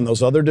 on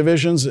those other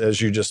divisions,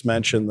 as you just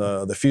mentioned,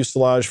 the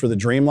fuselage for the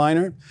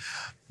Dreamliner,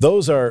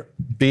 those are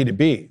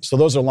B2B. So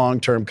those are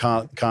long-term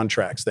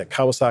contracts that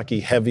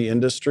Kawasaki Heavy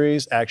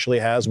Industries actually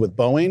has with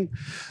Boeing.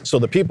 So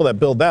the people that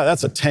build that,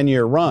 that's a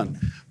 10-year run.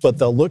 But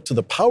they'll look to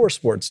the power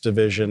sports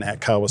division at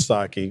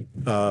Kawasaki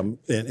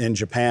in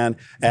Japan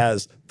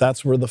as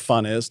that's where the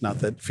fun is. Not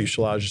that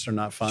fuselages are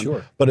not fun,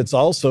 sure, but it's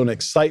also an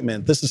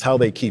excitement. This is how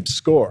they keep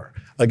score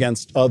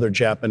against other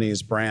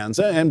Japanese brands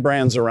and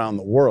brands around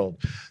the world.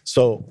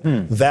 So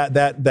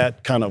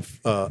that kind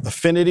of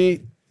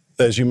affinity,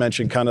 as you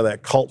mentioned, kind of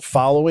that cult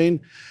following,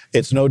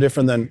 it's no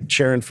different than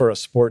cheering for a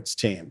sports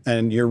team.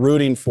 And you're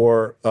rooting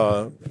for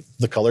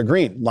the color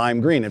green,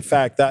 lime green. In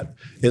fact, that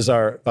is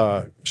our,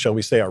 shall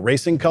we say, our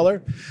racing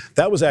color.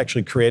 That was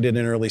actually created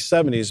in the early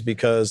 70s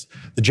because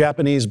the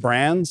Japanese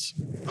brands,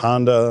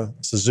 Honda,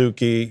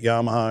 Suzuki,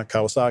 Yamaha,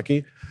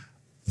 Kawasaki,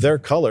 their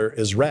color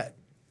is red.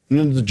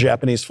 And the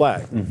Japanese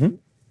flag. Mm-hmm.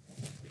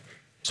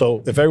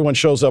 So if everyone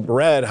shows up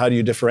red, how do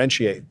you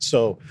differentiate?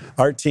 So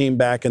our team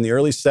back in the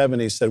early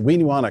 70s said, we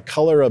want a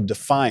color of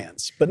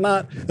defiance, but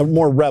not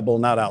more rebel,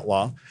 not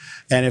outlaw.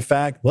 And in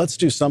fact, let's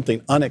do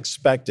something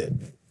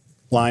unexpected,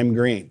 lime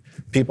green.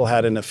 People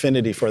had an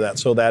affinity for that.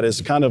 So that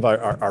is kind of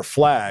our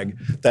flag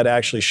that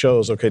actually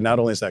shows, okay, not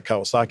only is that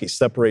Kawasaki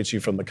separates you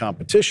from the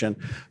competition,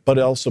 but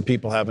also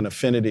people have an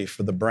affinity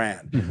for the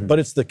brand. Mm-hmm. But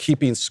it's the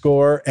keeping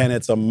score, and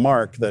it's a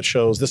mark that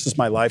shows this is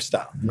my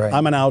lifestyle. Right.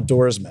 I'm an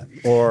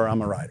outdoorsman, or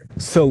I'm a rider.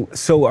 So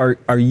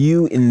are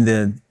you in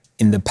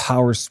the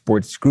power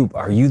sports group?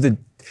 Are you the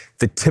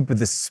tip of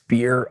the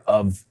spear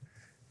of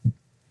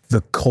the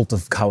cult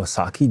of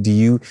Kawasaki?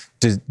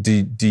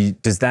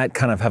 Does that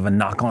kind of have a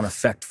knock-on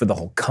effect for the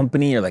whole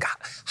company, or like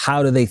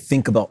how do they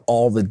think about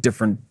all the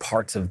different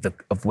parts of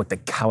what the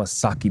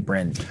Kawasaki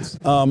brand is?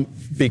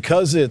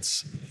 Because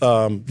it's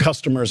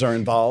customers are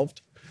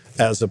involved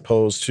as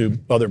opposed to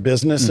other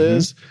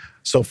businesses. Mm-hmm.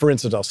 So, for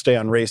instance, I'll stay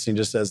on racing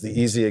just as the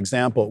easy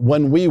example.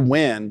 When we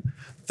win,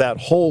 that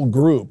whole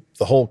group,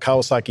 the whole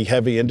Kawasaki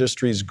Heavy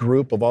Industries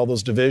group of all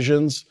those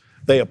divisions,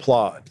 they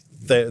applaud.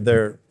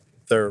 They're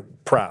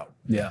proud.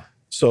 Yeah.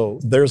 So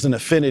there's an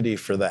affinity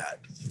for that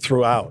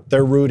throughout.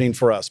 They're rooting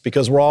for us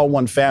because we're all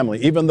one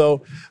family. Even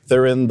though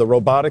they're in the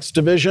robotics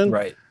division,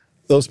 right,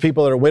 those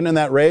people that are winning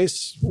that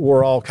race,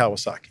 we're all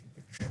Kawasaki.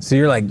 So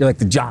you're like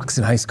the jocks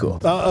in high school.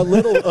 A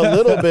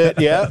little bit,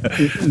 yeah,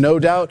 no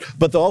doubt.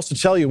 But they'll also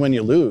tell you when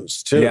you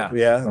lose too.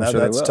 Yeah,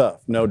 that's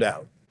tough, no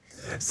doubt.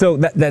 So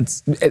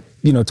that's,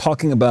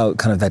 talking about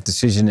kind of that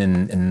decision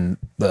in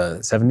the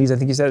 70s, I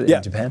think you said,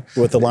 in Japan.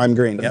 With the lime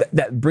green,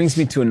 That brings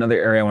me to another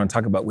area I want to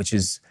talk about, which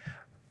is,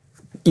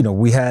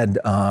 we had,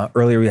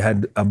 earlier we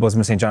had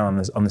Bozoma St.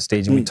 John on the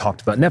stage, and we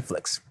talked about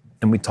Netflix.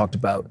 And we talked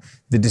about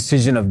the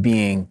decision of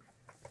being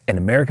an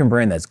American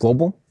brand that's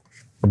global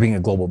or being a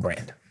global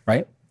brand,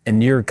 right?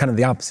 And you're kind of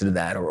the opposite of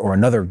that, or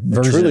another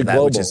version truly of that,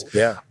 global, which is,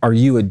 are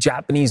you a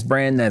Japanese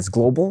brand that's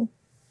global?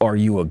 Are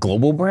you a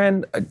global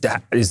brand?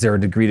 Is there a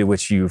degree to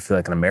which you feel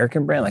like an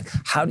American brand? Like,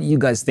 how do you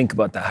guys think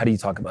about that? How do you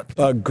talk about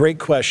that? Great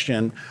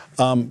question.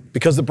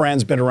 Because the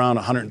brand's been around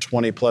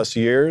 120 plus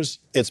years,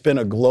 it's been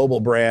a global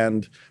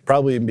brand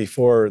probably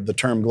before the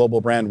term global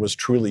brand was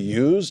truly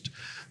used.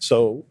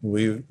 So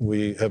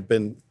we have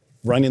been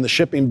running the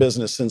shipping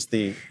business since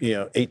the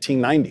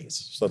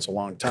 1890s. So that's a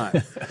long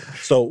time.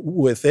 So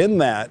within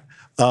that,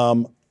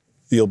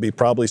 you'll be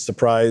probably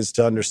surprised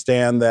to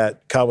understand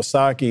that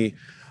Kawasaki,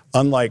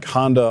 unlike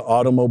Honda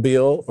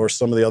Automobile or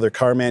some of the other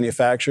car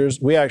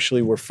manufacturers, we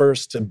actually were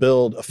first to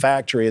build a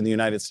factory in the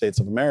United States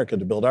of America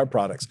to build our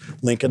products,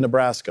 Lincoln,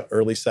 Nebraska,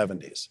 early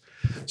 70s.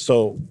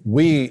 So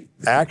we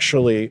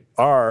actually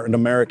are an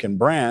American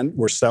brand.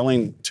 We're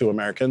selling to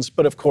Americans,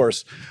 but of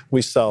course,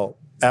 we sell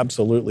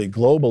absolutely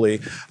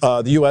globally.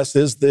 The U.S.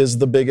 is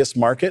the biggest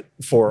market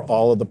for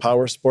all of the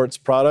power sports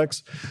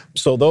products.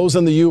 So those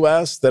in the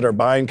U.S. that are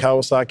buying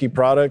Kawasaki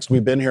products,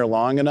 we've been here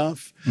long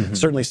enough,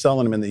 certainly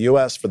selling them in the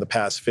U.S. for the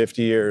past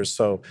 50 years.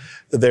 So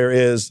there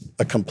is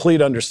a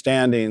complete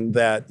understanding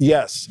that,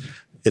 yes,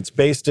 it's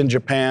based in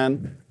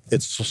Japan,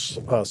 it's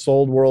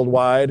sold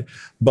worldwide,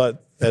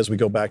 but as we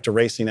go back to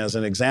racing as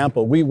an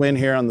example, we win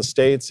here on the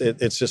States.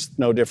 It's just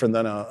no different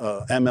than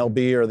a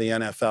MLB or the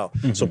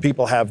NFL. So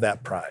people have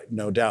that pride,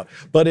 no doubt.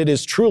 But it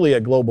is truly a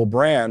global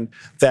brand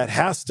that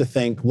has to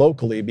think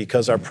locally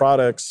because our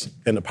products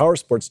in the power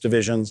sports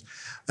divisions,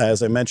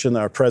 as I mentioned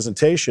in our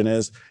presentation,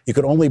 is you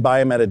could only buy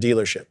them at a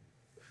dealership.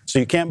 So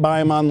you can't buy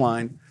them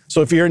online.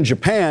 So if you're in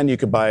Japan, you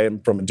could buy them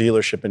from a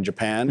dealership in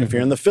Japan. If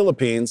you're in the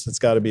Philippines, it's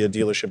got to be a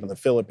dealership in the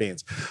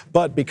Philippines.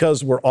 But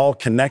because we're all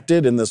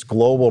connected in this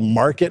global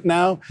market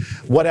now,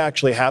 what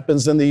actually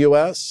happens in the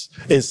U.S.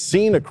 is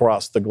seen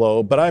across the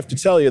globe. But I have to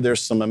tell you,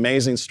 there's some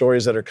amazing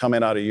stories that are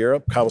coming out of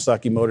Europe,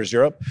 Kawasaki Motors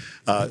Europe,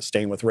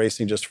 staying with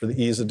racing just for the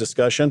ease of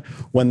discussion.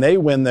 When they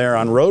win there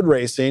on road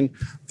racing,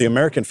 the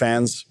American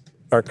fans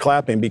are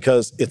clapping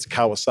because it's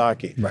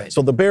Kawasaki. Right.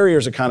 So the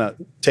barriers are kind of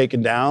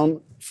taken down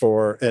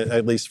for,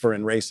 at least for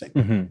in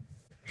racing.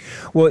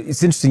 Well,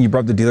 it's interesting you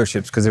brought up the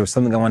dealerships because there was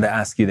something I wanted to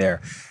ask you there.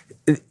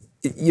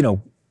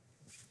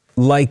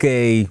 Like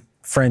a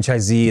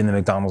franchisee in the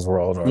McDonald's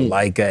world, or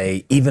like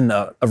even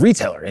a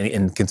retailer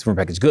in consumer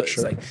packaged goods,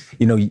 like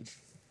you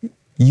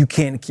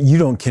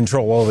don't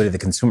control all the way to the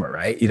consumer,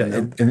 right?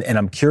 And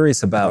I'm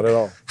curious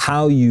about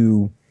how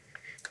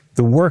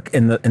the work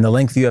and the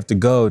length you have to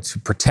go to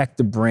protect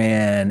the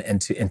brand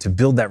and to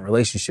build that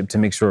relationship to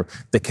make sure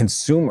the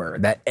consumer,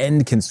 that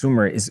end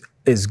consumer,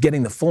 is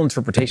getting the full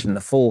interpretation,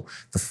 the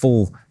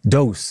full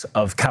dose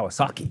of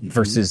Kawasaki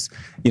versus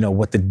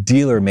what the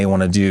dealer may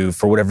want to do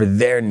for whatever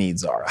their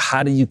needs are.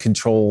 How do you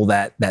control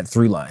that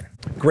through line?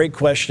 Great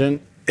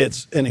question.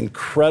 It's an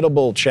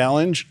incredible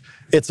challenge.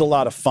 It's a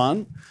lot of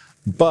fun,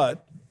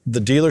 but the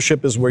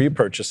dealership is where you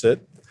purchase it,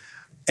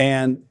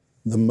 and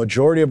the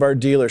majority of our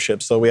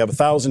dealerships, so we have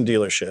 1,000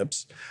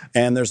 dealerships,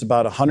 and there's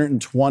about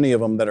 120 of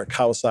them that are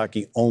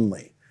Kawasaki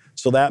only.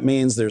 So that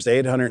means there's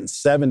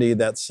 870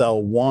 that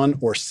sell 1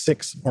 or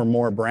 6 or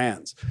more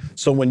brands.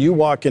 So when you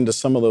walk into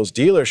some of those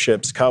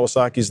dealerships,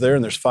 Kawasaki's there,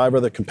 and there's 5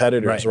 other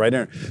competitors right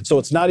there. So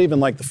it's not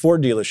even like the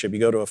Ford dealership. You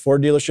go to a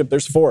Ford dealership,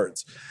 there's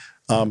Fords.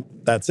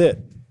 That's it.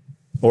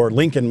 Or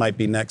Lincoln might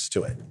be next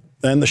to it.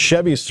 And the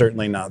Chevy's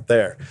certainly not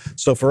there.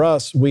 So for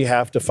us, we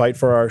have to fight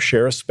for our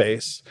share of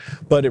space,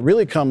 but it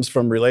really comes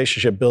from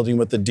relationship building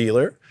with the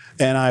dealer.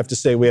 And I have to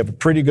say, we have a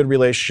pretty good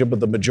relationship with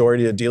the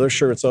majority of dealers.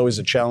 Sure, it's always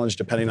a challenge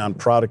depending on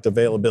product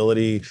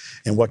availability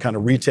and what kind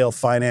of retail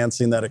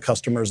financing that a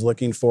customer is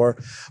looking for.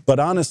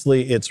 But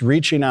honestly, it's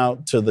reaching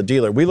out to the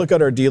dealer. We look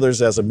at our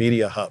dealers as a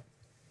media hub,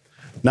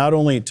 not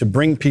only to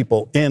bring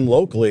people in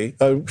locally.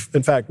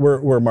 In fact,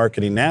 we're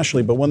marketing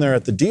nationally, but when they're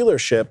at the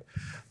dealership,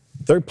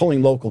 they're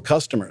pulling local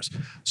customers.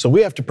 So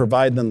we have to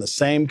provide them the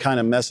same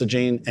kind of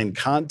messaging and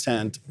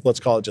content,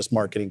 let's call it just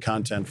marketing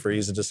content for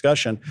ease of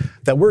discussion,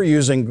 that we're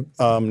using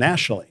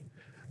nationally.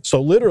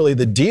 So literally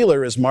the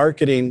dealer is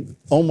marketing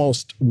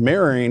almost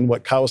mirroring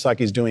what Kawasaki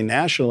is doing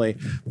nationally,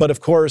 but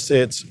of course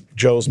it's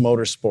Joe's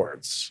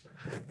Motorsports.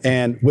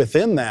 And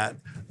within that,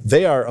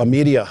 they are a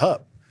media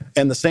hub.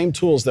 And the same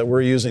tools that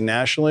we're using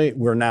nationally,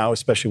 we're now,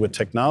 especially with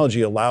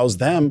technology, allows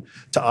them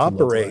to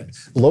operate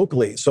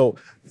locally. So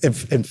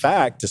if, in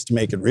fact, just to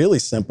make it really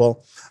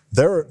simple,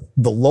 they're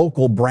the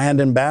local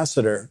brand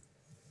ambassador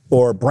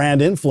or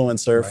brand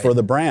influencer for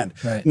the brand.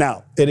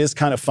 Now, it is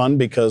kind of fun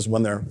because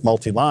when they're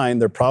multi-line,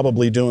 they're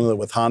probably doing it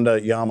with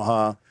Honda,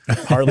 Yamaha,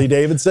 Harley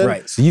Davidson.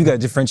 Right. So you've got to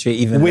differentiate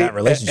even in that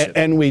relationship.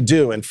 And we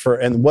do.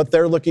 And what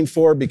they're looking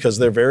for, because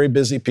they're very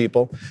busy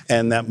people,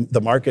 and that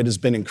the market has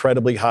been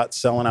incredibly hot,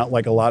 selling out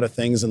like a lot of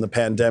things in the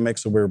pandemic,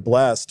 so we're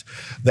blessed.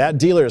 That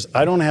dealers,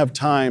 I don't have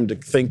time to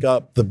think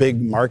up the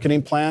big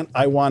marketing plan.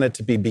 I want it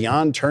to be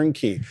beyond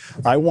turnkey.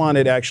 I want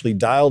it actually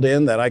dialed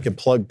in that I could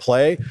plug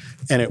play,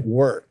 and it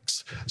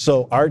works.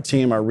 So our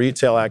team, our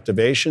retail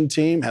activation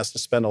team, has to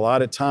spend a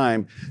lot of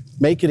time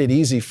making it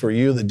easy for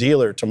you, the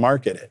dealer, to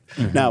market it.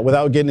 Mm-hmm. Now,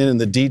 without getting into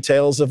the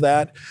details of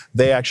that,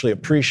 they actually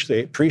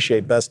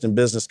appreciate Best in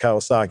Business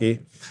Kawasaki,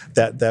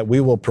 that we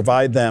will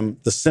provide them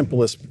the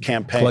simplest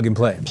campaign. Plug and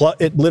play.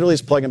 It literally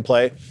is plug and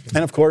play.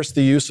 And of course,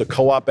 the use of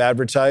co-op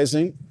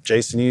advertising.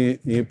 Jason,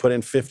 you put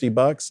in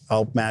 $50,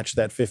 I'll match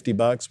that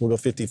 $50. We'll go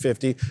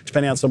 50-50.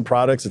 Depending on some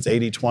products, it's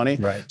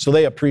 80-20. Right. So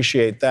they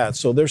appreciate that.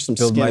 So there's some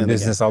build skin my in the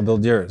business, game. I'll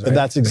build yours. Right?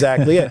 That's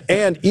exactly it.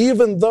 And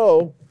even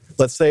though,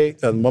 let's say,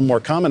 one more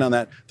comment on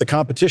that, the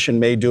competition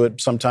may do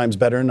it sometimes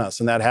better than us,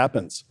 and that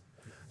happens.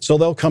 So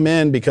they'll come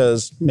in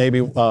because maybe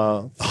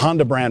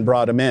Honda brand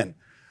brought them in.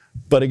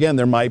 But again,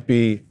 there might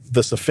be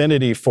this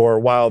affinity for,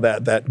 wow,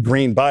 that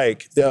green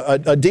bike.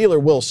 A dealer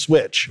will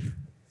switch.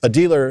 A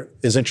dealer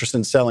is interested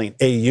in selling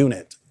a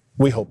unit.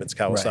 We hope it's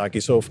Kawasaki.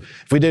 Right. So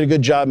if we did a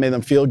good job, made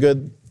them feel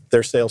good,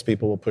 their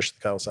salespeople will push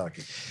the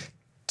Kawasaki.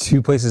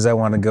 Two places I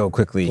want to go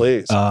quickly.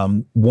 Please.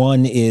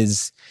 One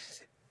is,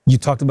 you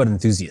talked about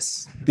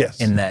enthusiasts. Yes.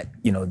 In that,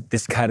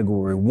 this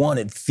category, one,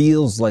 it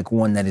feels like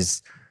one that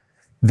is,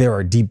 there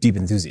are deep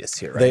enthusiasts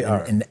here, right? They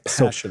are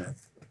passionate.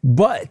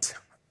 But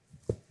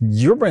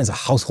your brand's a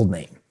household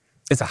name.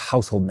 It's a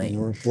household name.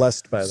 We're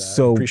blessed by that.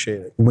 So I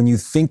appreciate it. When you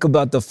think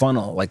about the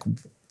funnel, like,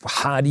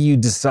 how do you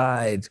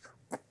decide,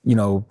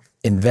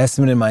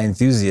 investment in my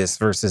enthusiasts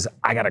versus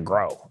I gotta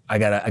grow. I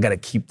gotta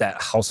keep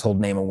that household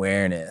name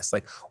awareness.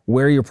 Like,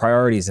 where are your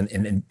priorities,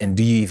 and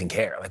do you even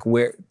care? Like,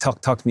 talk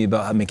to me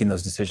about how making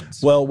those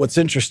decisions. Well, what's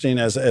interesting,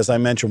 as I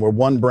mentioned, we're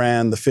one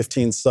brand, the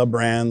 15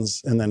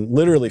 sub-brands, and then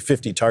literally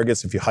 50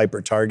 targets if you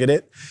hyper-target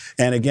it.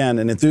 And again,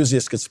 an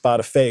enthusiast could spot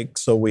a fake,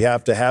 so we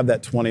have to have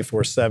that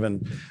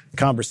 24/7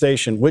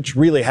 conversation, which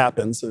really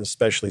happens,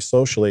 especially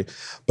socially.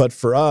 But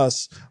for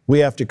us, we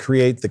have to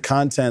create the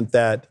content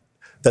that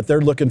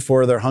they're looking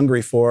for, they're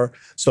hungry for.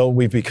 So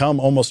we've become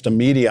almost a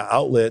media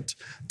outlet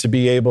to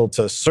be able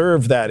to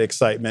serve that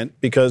excitement,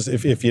 because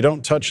if you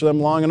don't touch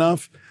them long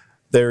enough,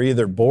 they're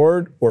either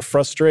bored or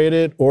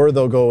frustrated, or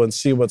they'll go and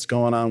see what's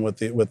going on with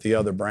the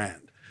other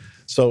brand.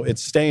 So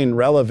it's staying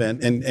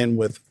relevant,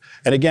 and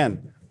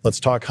again,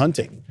 let's talk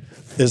hunting.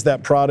 Is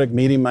that product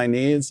meeting my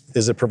needs?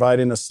 Is it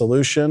providing a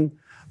solution?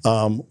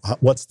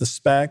 What's the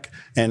spec?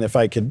 And if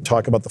I could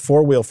talk about the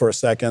four-wheel for a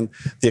second,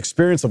 the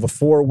experience of a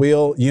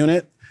four-wheel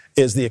unit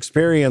is the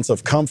experience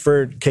of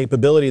comfort,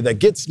 capability that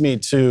gets me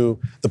to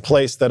the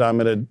place that I'm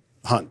going to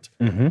hunt.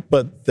 Mm-hmm.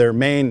 But their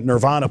main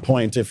nirvana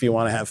point, if you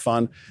want to have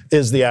fun,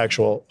 is the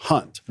actual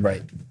hunt.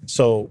 Right.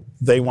 So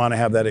they want to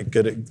have that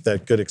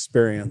good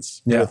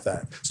experience with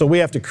that. So we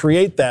have to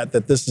create that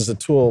this is a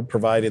tool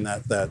providing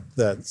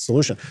that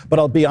solution. But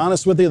I'll be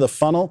honest with you, the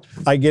funnel,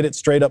 I get it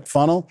straight up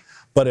funnel,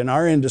 but in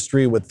our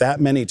industry with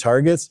that many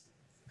targets,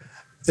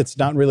 it's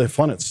not really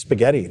fun, it's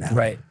spaghetti now.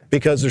 Right.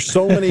 Because there's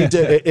so many,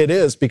 it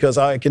is, because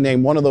I can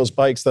name one of those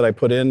bikes that I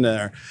put in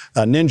there,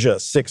 a Ninja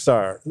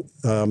 6R,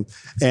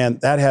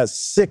 and that has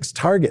 6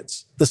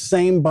 targets, the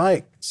same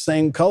bike,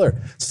 same color,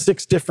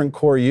 6 different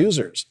core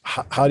users.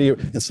 How do you,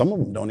 and some of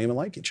them don't even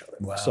like each other.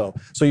 Wow.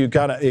 So you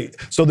gotta,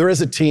 so there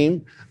is a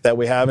team that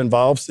we have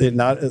involved.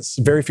 It's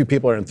very few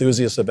people are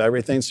enthusiasts of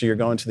everything, so you're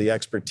going to the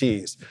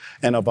expertise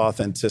and of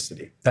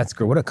authenticity. That's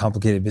great. What a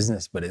complicated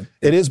business, but it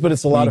is, but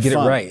it's a lot of fun. You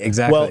get it right,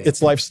 exactly. Well,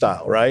 it's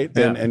lifestyle, right?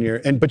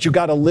 Yeah. But you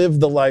got to live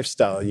the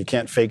lifestyle. You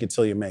can't fake it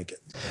till you make it.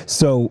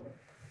 So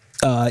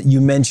you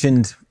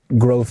mentioned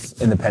growth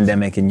in the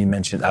pandemic, and you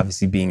mentioned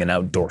obviously being an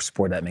outdoor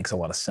sport. That makes a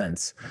lot of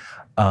sense.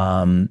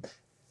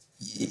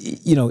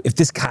 If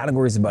this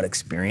category is about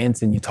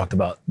experience, and you talked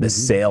about the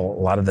sale,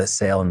 a lot of the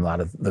sale and a lot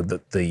of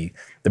the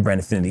brand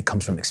affinity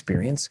comes from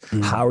experience.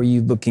 Mm-hmm. How are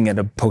you looking at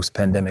a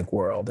post-pandemic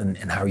world, and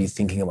how are you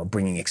thinking about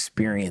bringing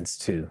experience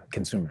to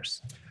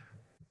consumers?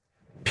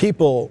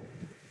 People,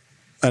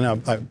 and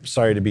I'm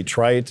sorry to be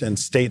trite and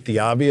state the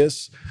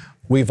obvious,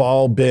 we've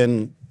all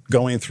been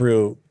going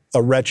through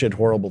a wretched,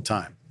 horrible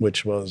time,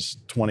 which was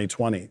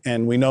 2020.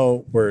 And we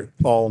know we're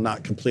all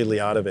not completely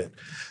out of it.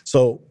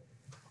 So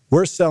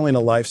we're selling a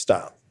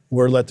lifestyle.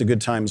 We're let the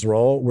good times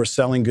roll. We're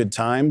selling good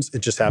times. It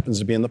just happens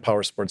to be in the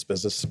power sports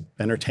business.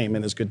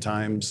 Entertainment is good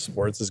times.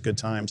 Sports is good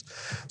times.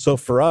 So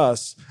for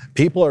us,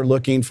 people are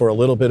looking for a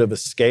little bit of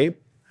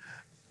escape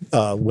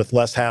with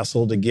less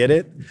hassle to get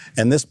it.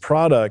 And this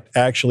product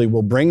actually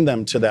will bring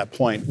them to that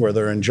point where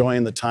they're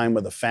enjoying the time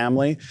with the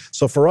family.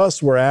 So for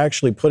us, we're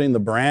actually putting the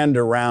brand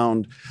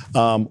around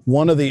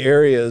one of the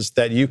areas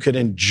that you could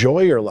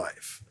enjoy your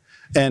life.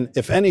 And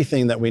if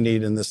anything that we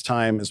need in this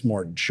time is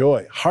more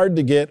joy. Hard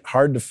to get,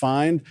 hard to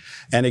find.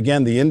 And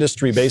again, the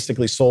industry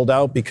basically sold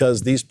out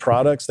because these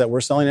products that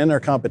we're selling in our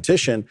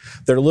competition,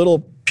 they're little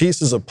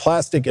pieces of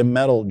plastic and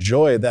metal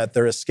joy that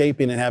they're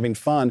escaping and having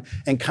fun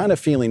and kind of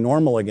feeling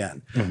normal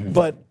again.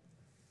 But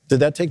did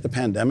that take the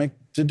pandemic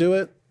to do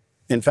it?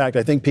 In fact,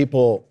 I think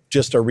people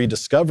just are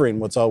rediscovering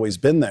what's always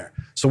been there.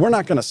 So we're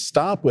not going to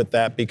stop with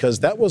that because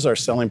that was our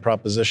selling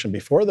proposition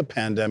before the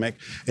pandemic.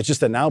 It's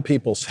just that now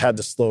people had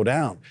to slow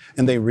down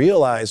and they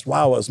realized,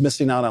 wow, I was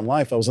missing out on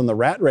life. I was in the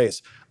rat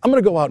race. I'm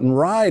going to go out and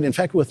ride, in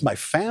fact, with my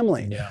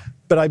family.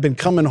 But I've been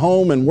coming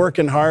home and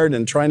working hard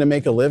and trying to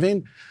make a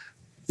living.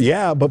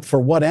 Yeah, but for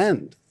what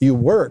end? You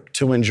work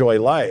to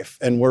enjoy life,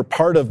 and we're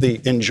part of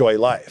the enjoy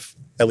life.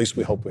 At least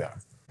we hope we are.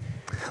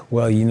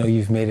 Well, you know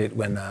you've made it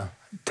when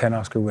 10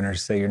 Oscar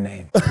winners say your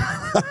name.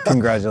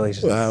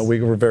 Congratulations. We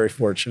were very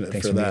fortunate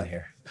Thanks for that. Being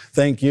here.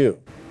 Thank you.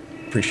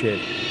 Appreciate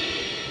it.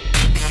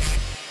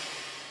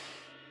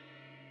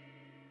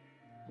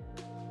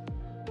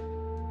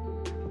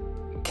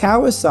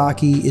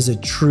 Kawasaki is a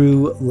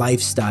true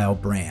lifestyle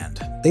brand.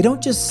 They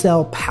don't just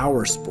sell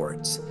power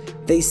sports.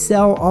 They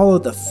sell all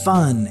of the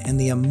fun and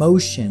the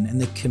emotion and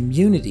the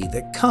community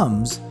that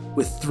comes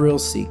with thrill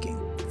seeking.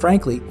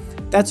 Frankly,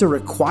 that's a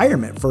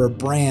requirement for a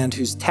brand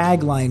whose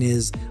tagline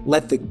is,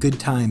 "Let the good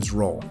times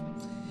roll."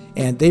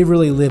 And they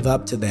really live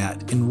up to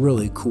that in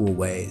really cool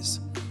ways.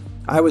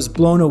 I was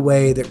blown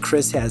away that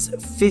Chris has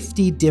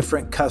 50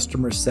 different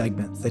customer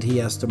segments that he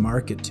has to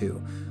market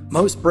to.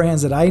 Most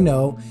brands that I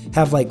know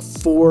have like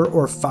 4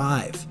 or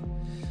 5.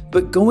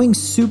 But going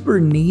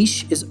super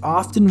niche is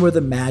often where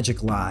the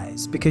magic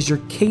lies because you're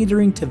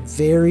catering to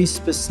very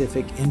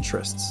specific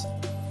interests.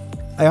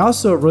 I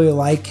also really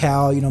like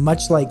how,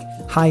 much like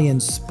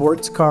high-end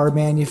sports car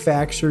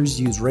manufacturers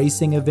use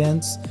racing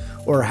events,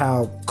 or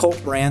how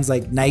cult brands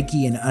like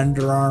Nike and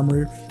Under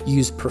Armour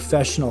use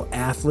professional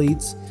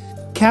athletes,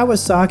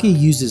 Kawasaki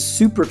uses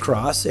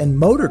supercross and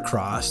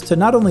motocross to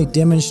not only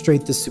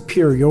demonstrate the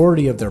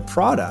superiority of their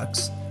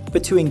products,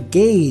 but to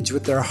engage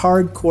with their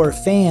hardcore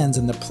fans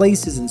in the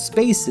places and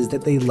spaces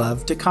that they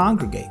love to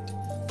congregate.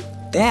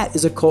 That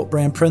is a cult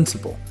brand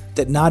principle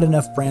that not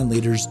enough brand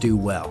leaders do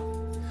well.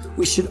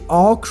 We should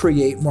all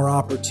create more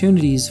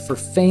opportunities for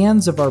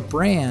fans of our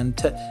brand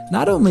to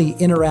not only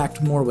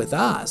interact more with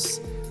us,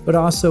 but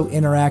also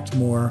interact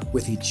more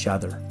with each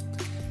other.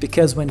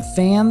 Because when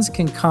fans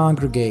can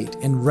congregate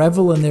and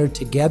revel in their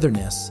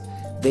togetherness,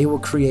 they will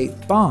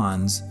create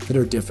bonds that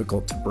are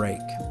difficult to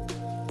break.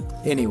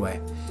 Anyway,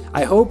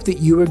 I hope that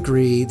you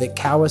agree that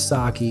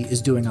Kawasaki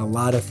is doing a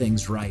lot of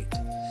things right,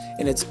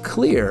 and it's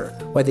clear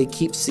why they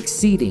keep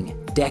succeeding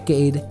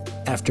decade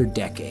after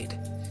decade.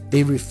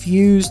 They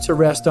refuse to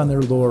rest on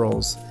their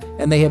laurels,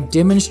 and they have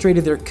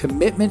demonstrated their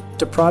commitment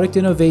to product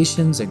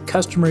innovations and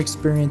customer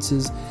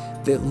experiences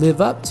that live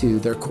up to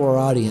their core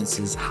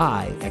audience's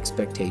high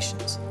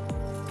expectations.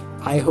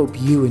 I hope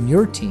you and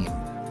your team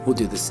will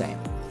do the same.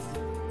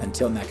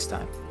 Until next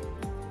time.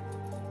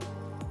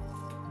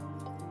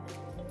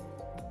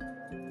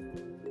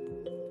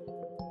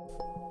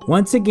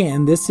 Once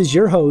again, this is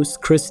your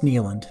host, Chris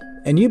Nealand,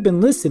 and you've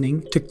been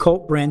listening to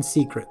Cult Brand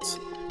Secrets,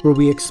 where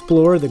we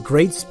explore the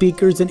great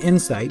speakers and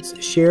insights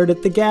shared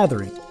at The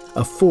Gathering,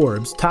 a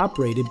Forbes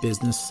top-rated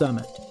business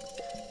summit.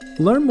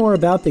 Learn more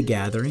about The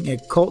Gathering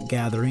at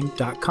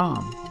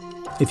cultgathering.com.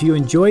 If you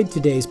enjoyed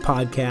today's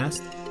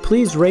podcast,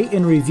 please rate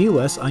and review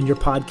us on your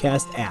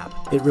podcast app.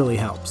 It really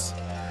helps.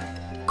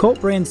 Cult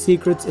Brand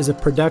Secrets is a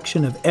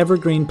production of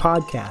Evergreen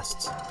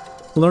Podcasts.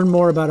 Learn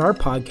more about our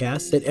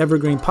podcasts at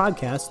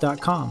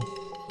evergreenpodcast.com.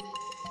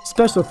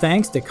 Special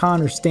thanks to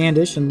Connor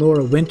Standish and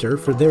Laura Winter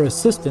for their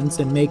assistance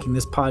in making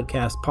this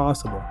podcast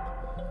possible.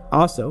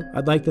 Also,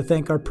 I'd like to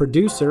thank our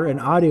producer and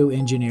audio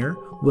engineer,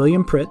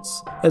 William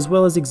Pritz, as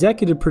well as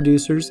executive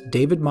producers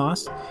David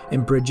Moss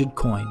and Bridget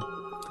Coyne.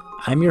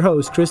 I'm your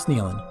host, Chris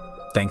Nealand.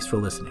 Thanks for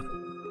listening.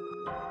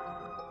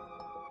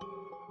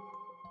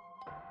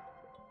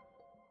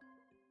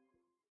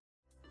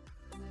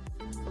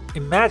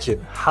 Imagine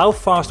how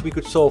fast we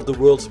could solve the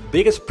world's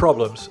biggest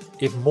problems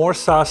if more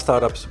SaaS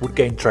startups would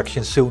gain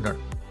traction sooner.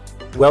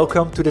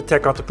 Welcome to the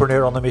Tech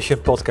Entrepreneur on a Mission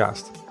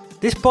podcast.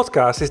 This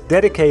podcast is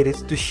dedicated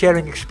to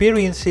sharing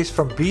experiences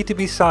from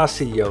B2B SaaS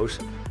CEOs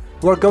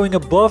who are going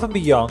above and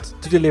beyond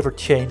to deliver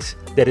change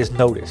that is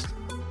noticed.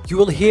 You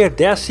will hear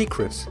their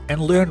secrets and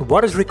learn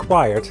what is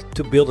required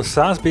to build a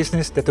SaaS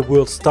business that the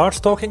world starts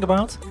talking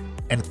about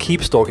and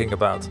keeps talking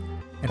about,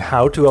 and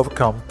how to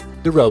overcome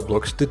the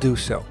roadblocks to do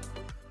so.